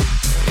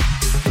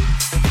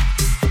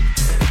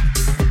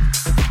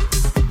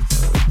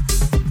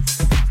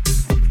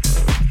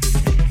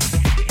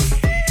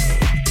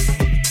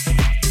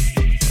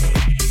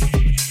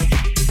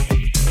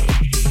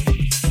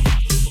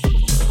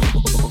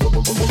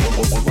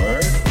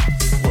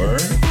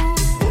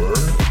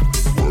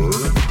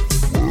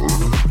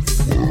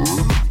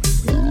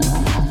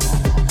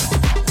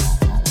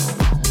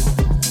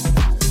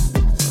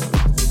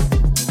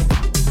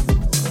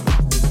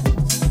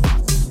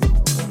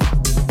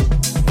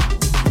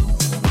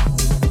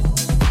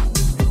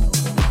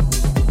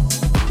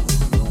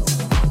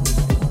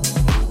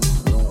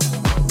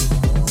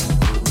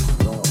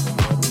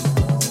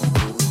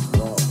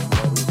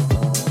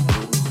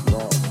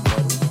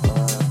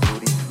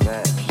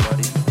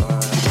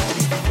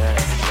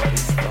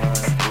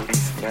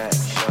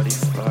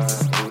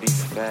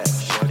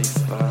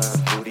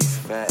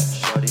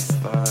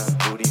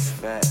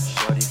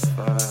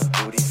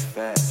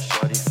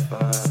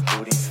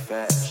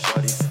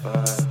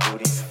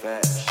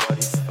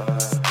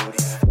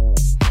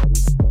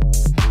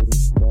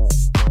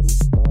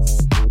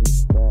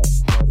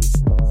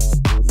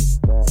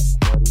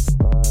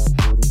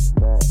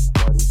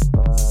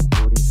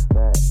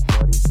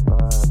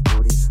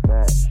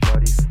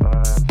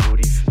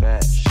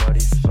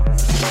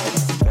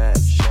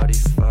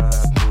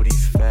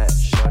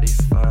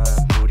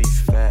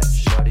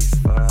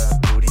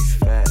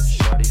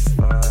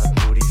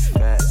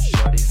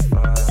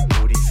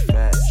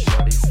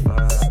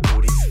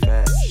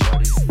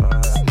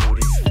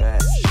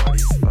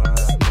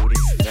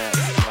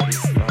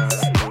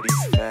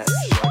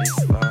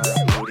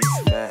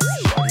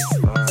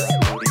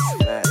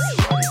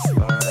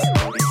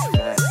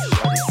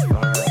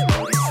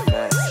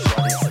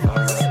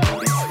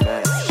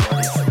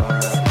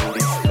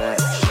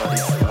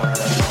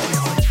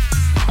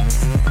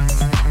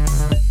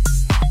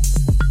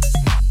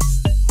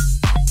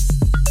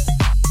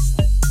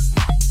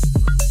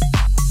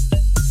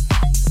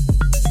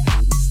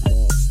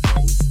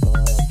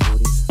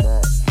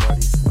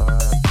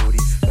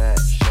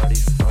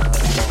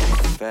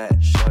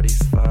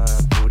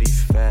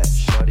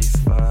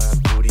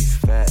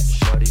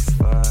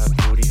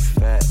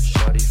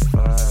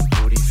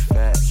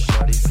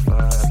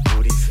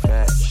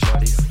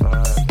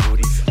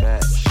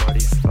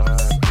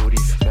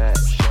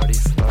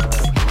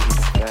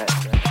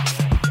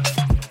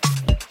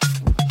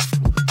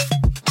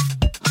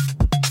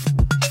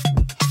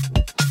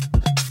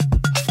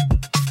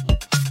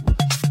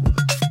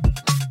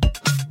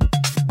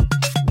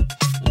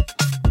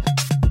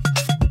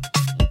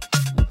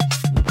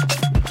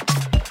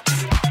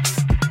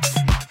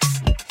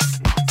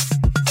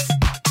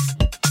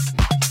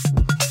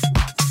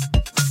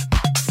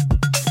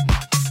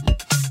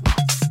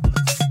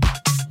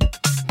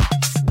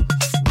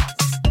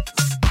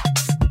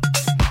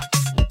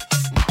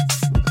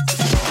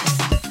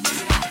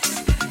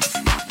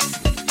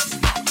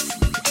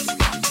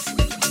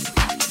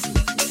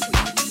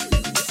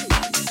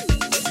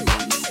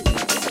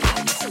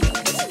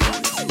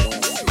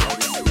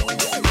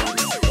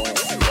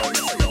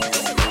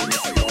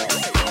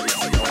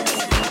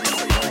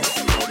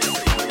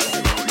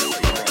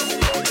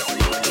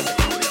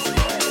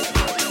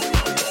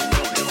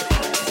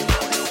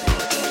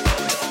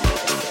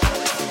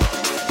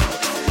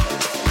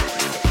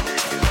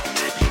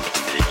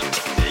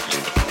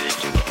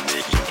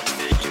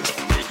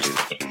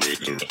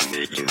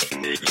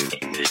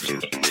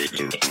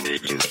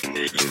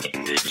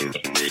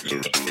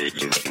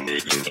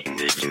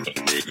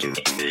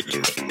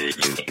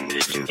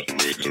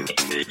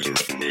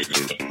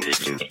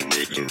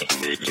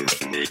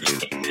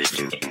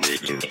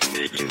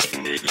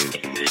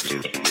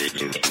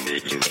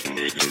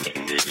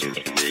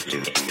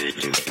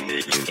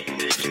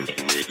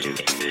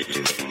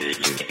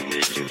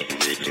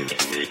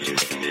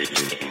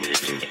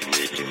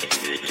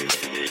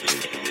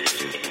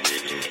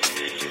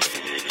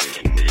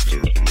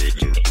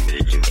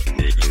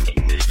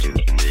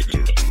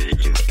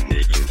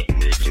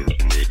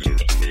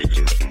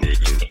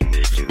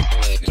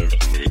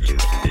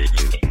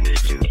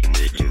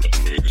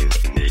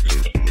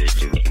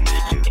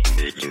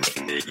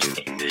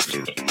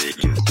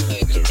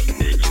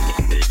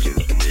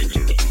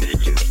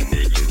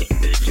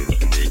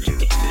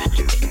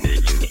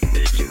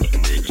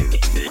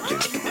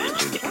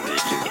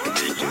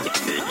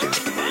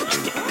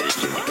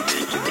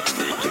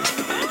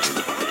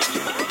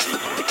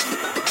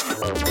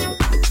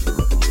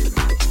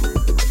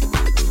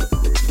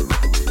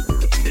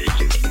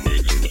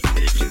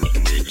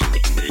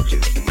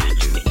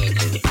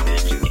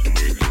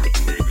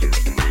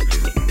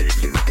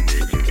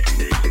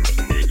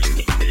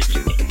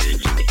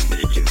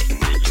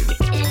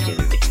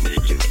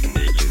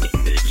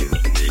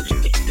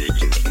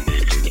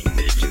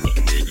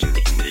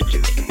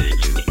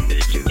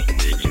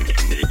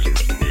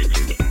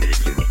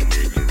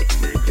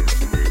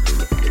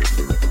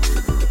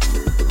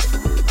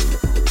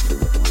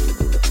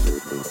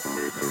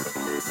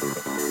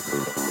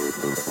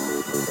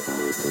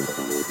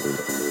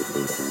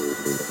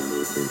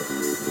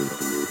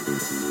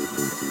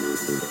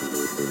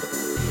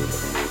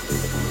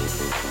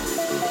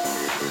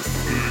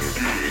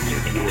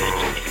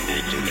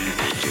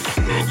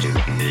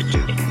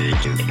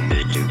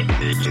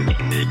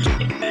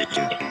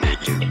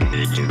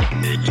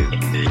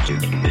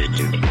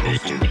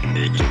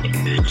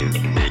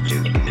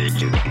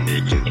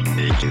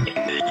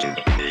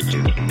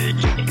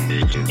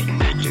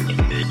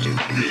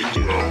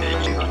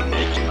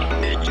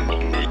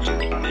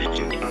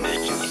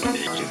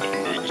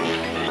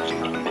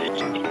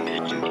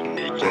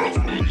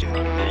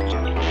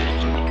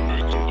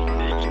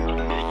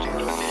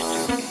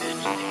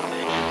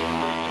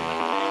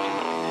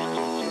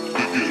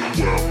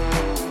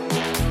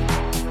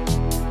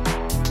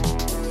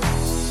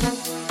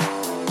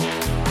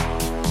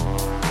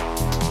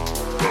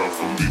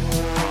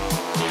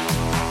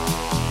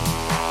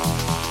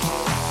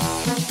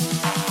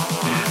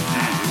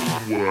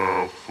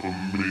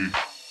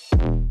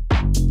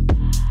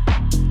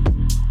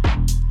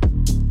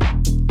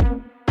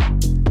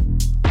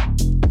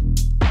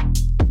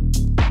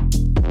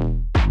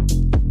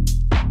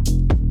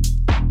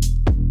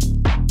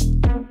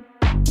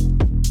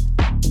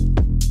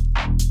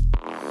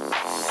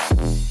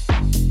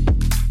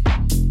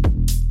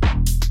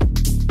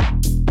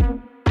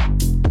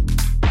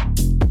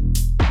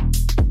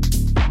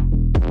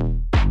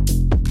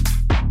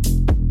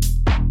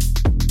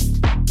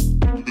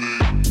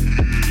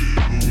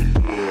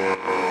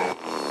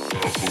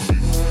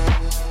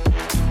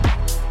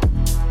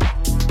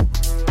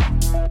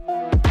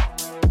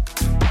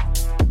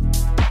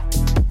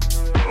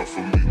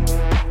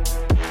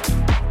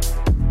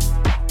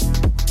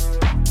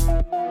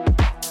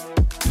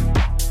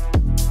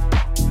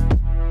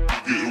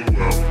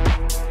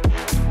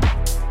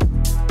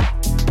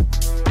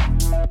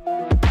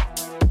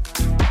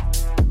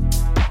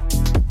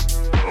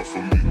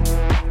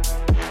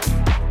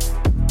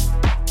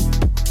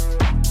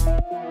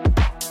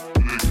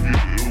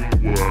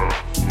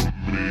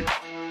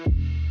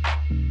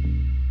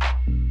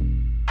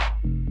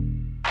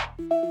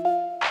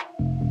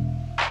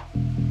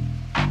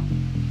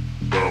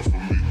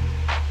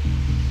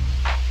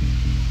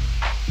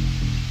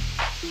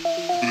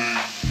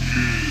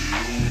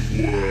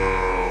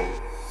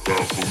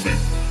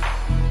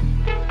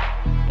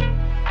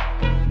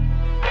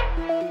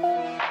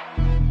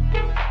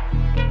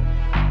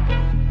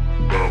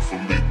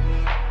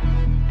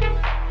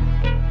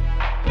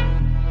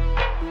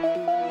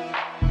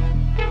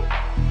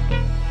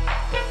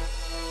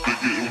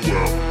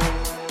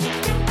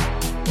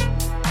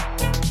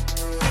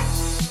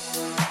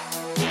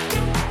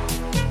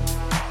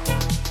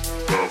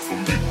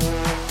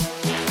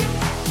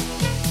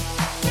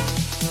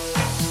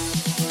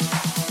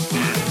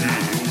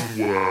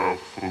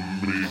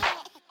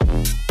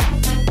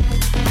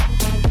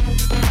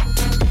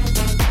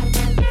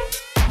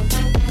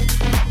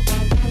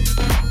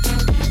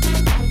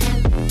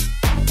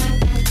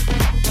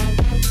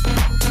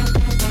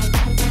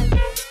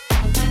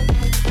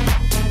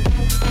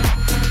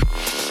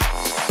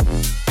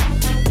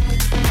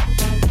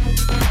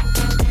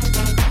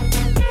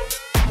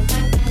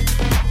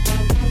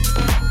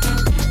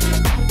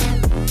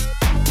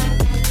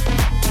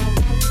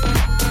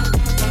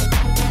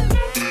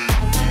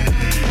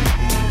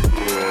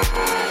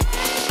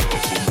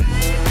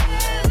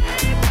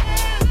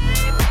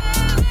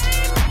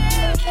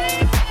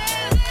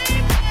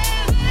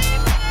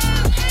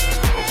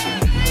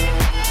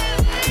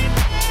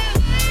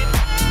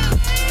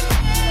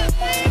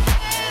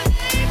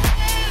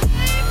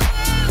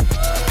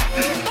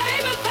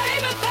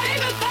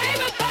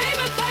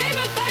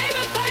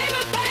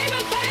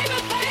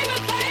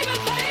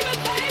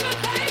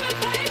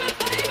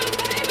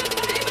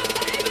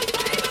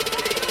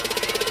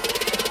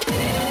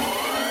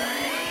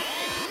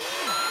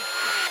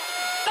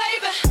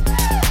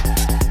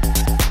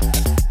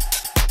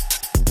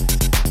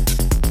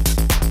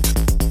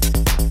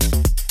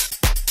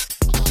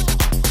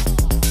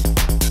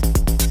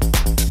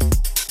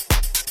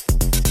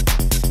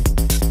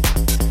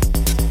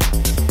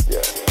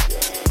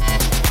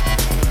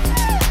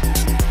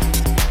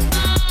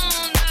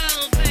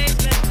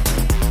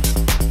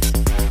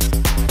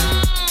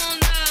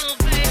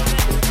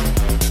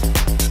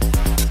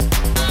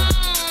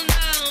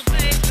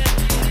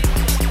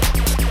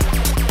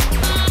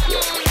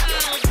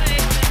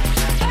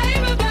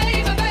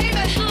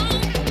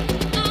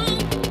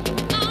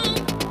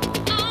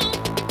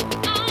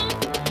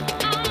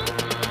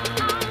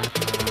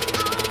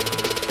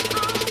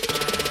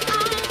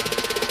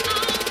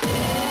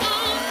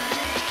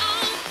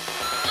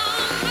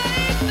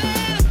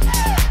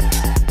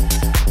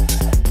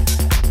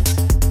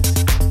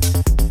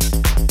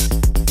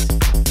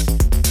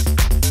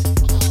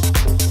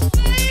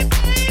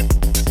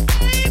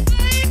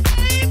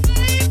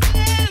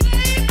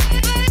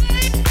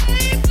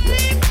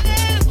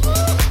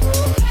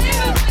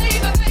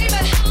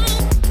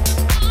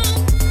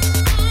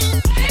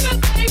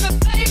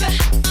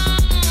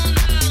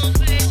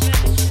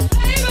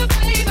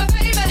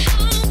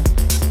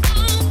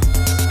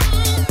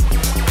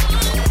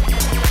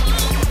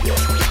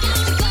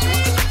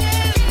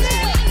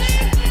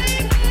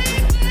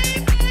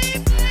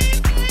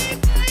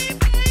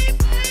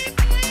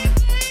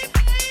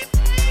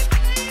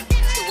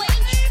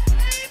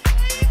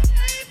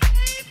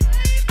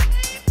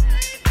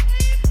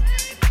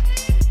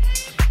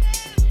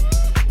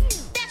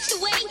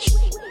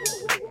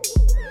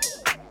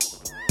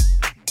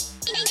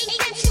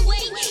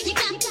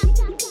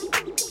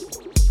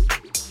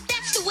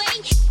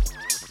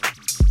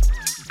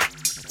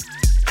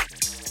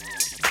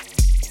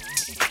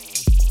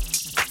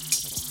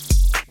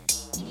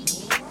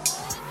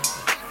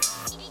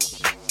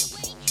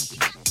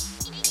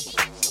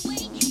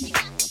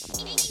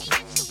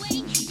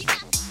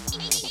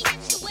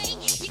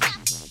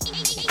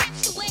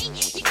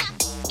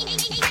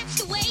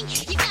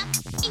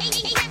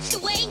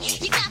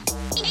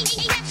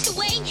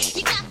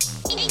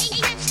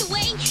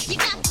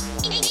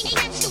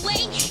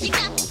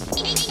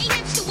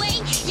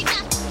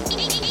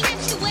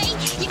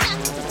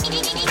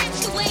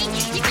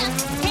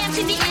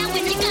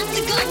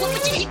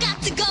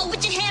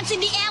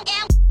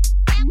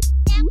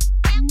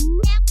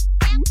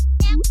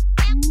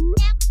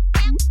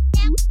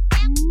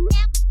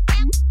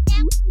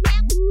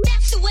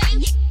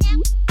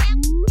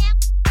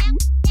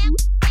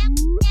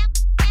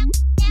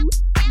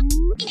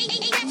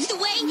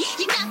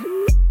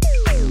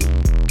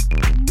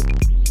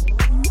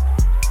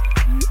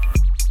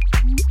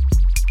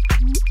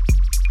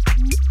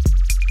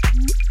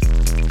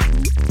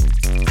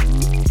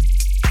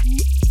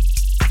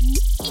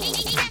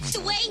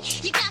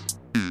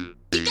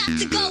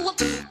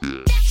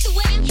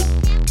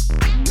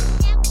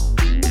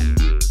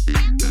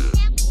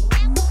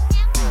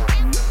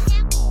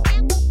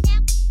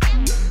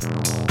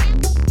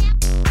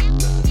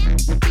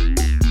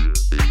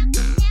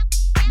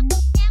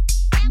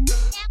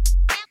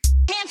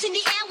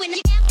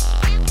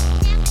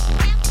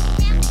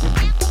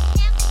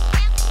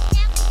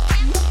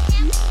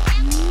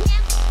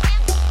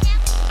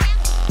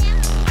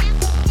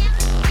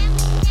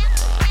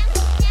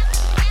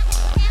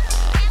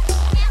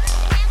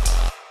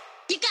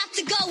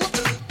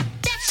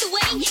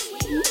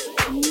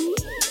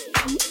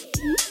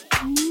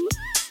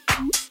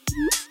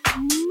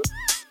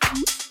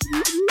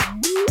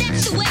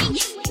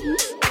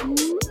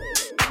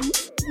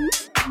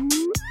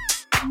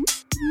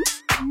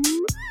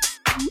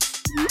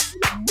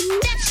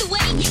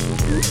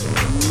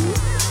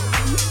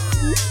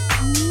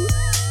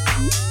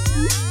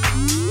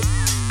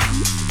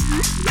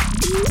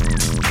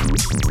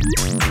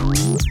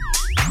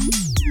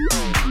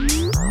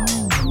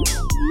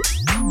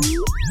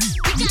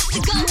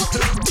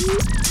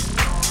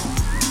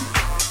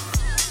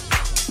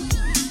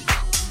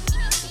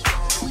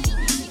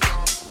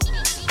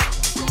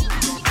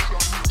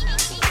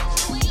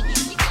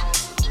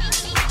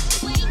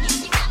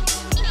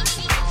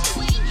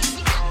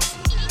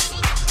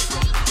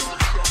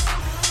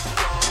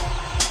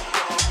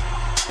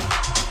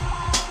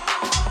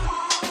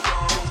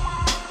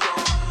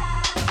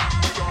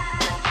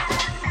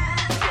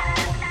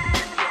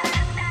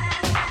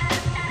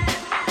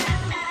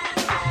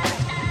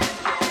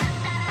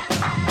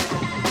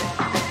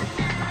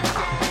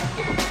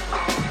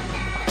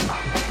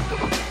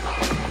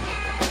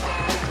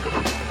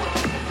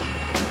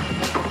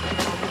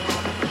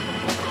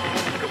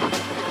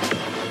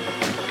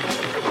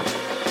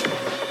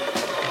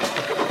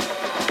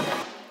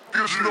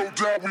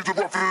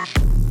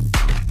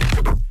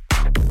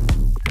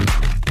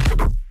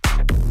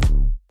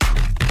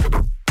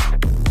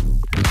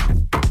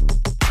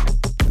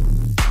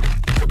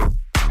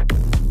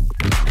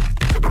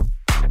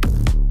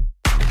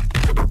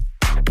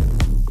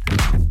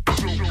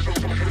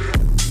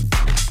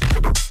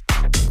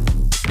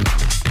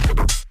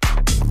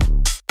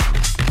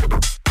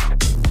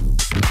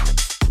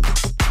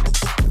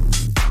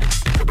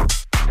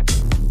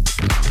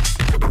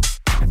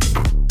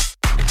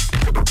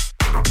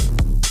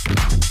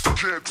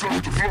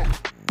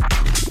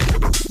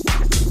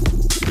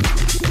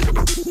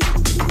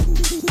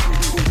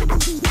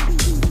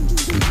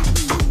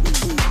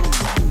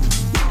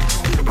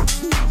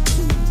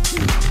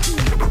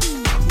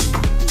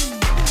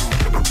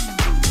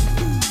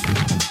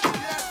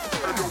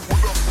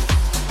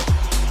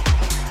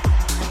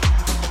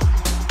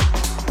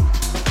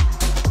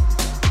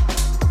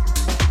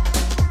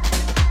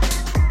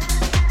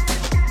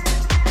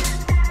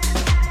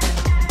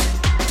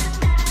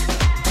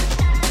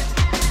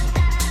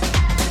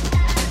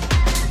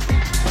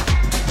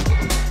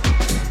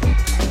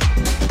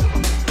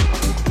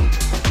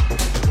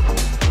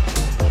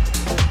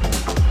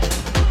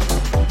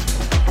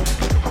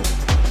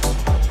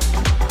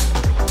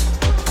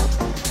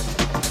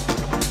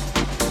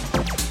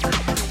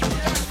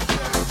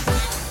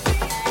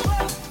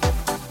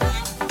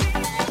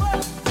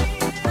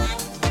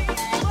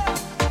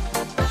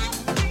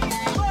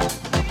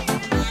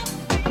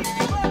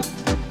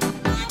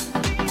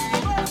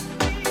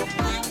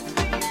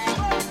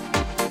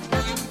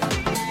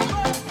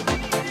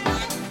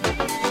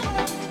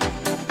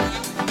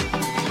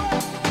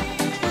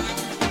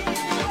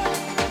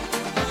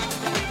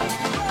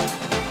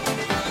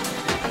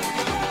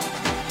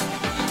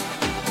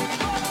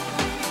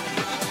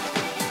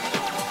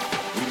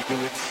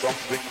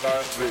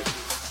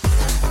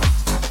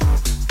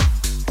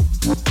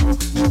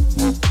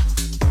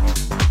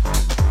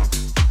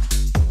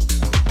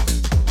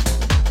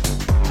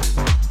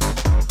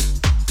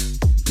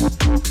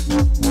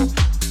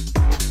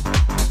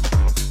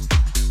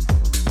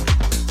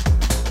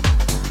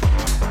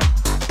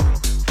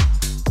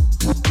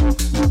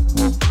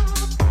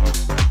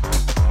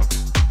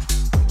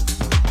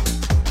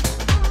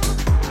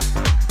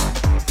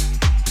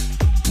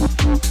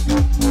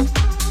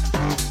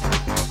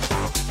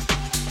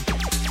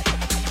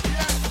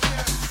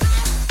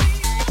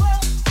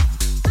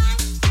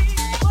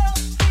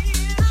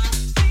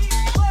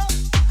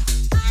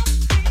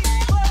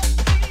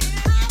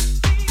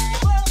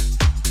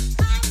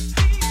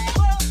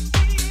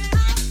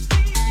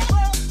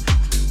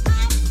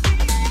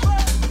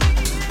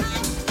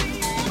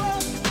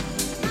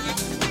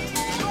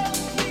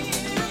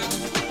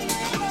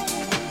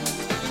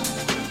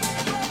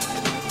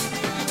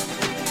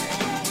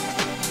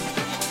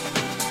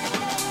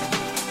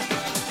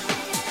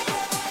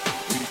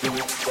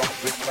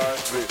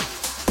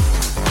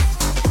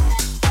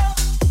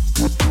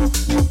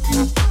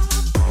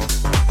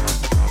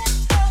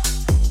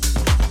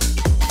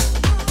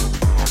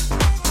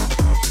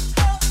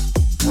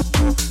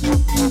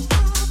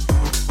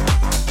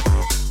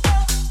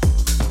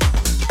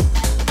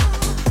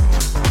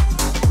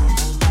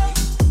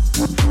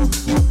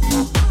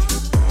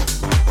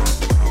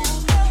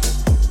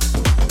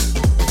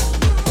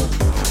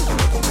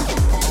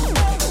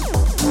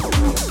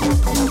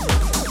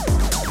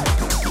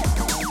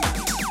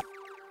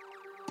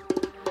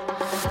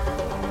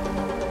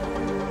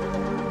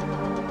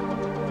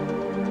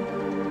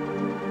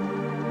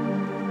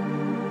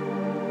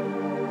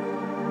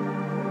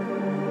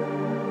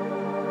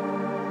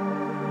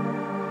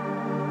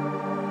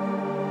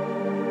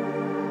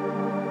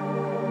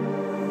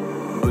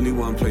 Only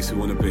one place we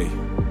wanna be.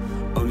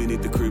 Only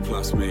need the crew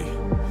plus me.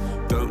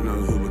 Don't know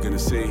who we're gonna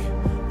see,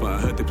 but I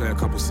heard they play a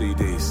couple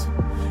CDs.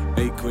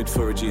 £8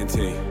 for a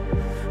G&T.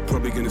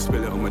 Probably gonna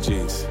spill it on my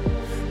jeans.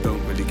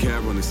 Don't really care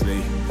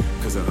honestly,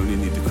 cause I only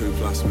need the crew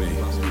plus me.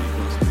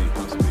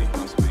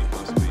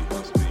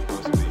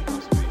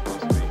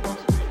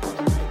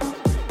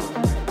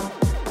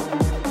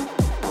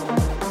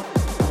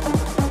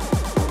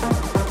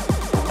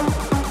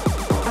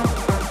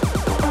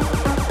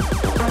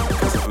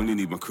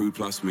 my crew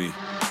plus me.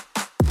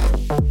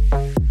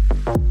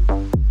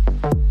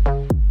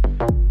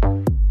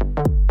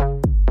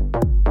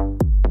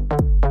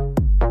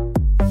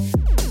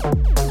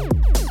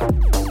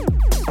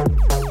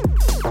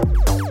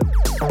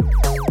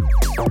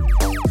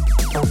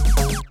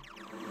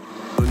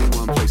 Only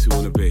one place we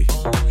wanna be.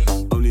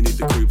 Only need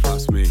the crew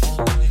plus me.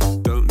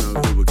 Don't know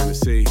who we're gonna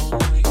see,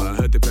 but I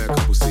heard they play a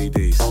couple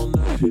CDs.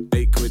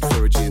 £8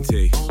 for a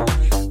G&T.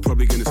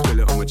 Probably gonna spill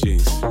it on my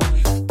jeans.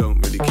 Don't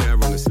really care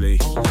honestly,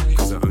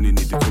 cause I only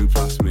need the crew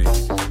plus me.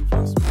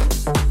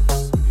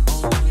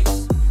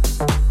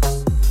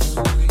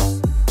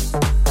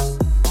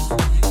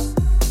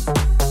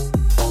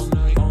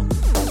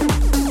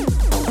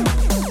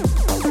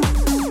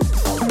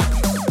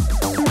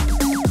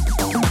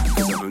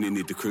 Cause I only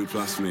need the crew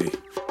plus me.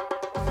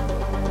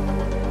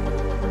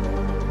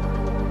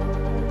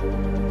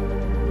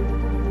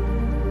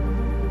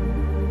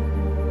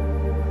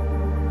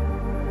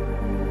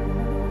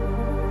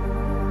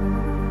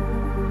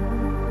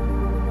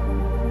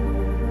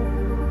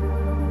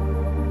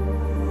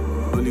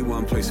 Only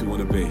one place we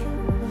wanna be.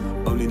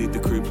 Only need the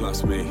crew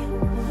plus me.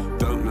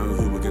 Don't know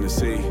who we're gonna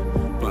see,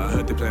 but I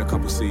heard they play a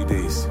couple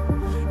CDs.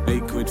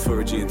 £8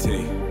 for a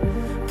G&T.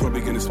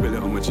 Probably gonna spill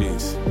it on my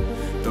jeans.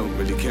 Don't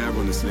really care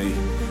honestly,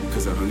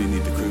 cause I only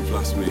need the crew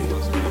plus me.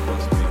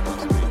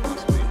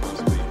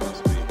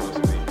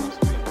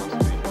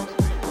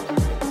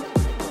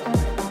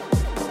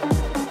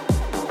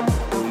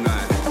 All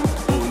night,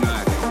 all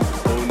night,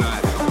 all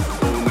night,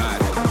 all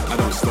night. I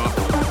don't stop,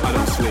 I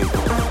don't sleep,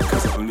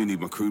 cause I only need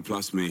my crew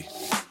plus me.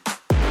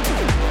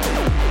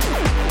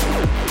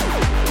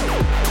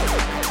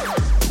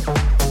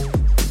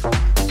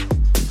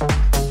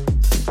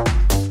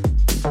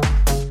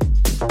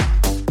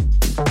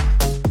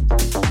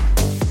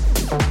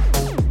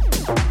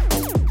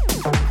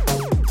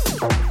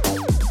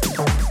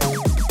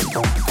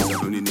 Cause I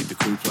only need the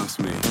crew plus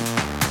me.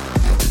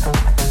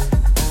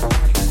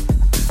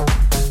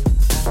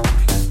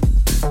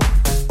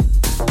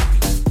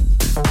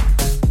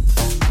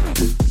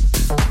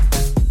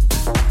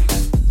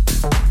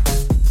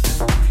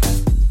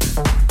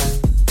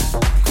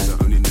 Cause I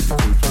only need the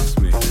crew plus me.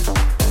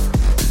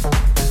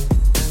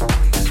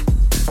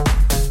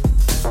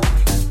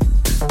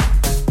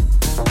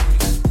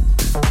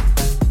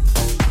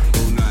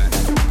 All night,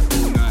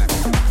 all night,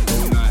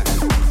 all night,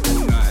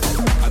 all night.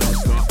 I don't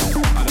stop,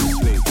 I don't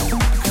sleep,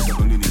 cause I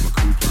only need my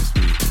crew plus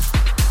me.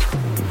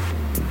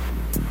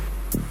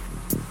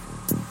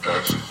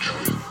 Action.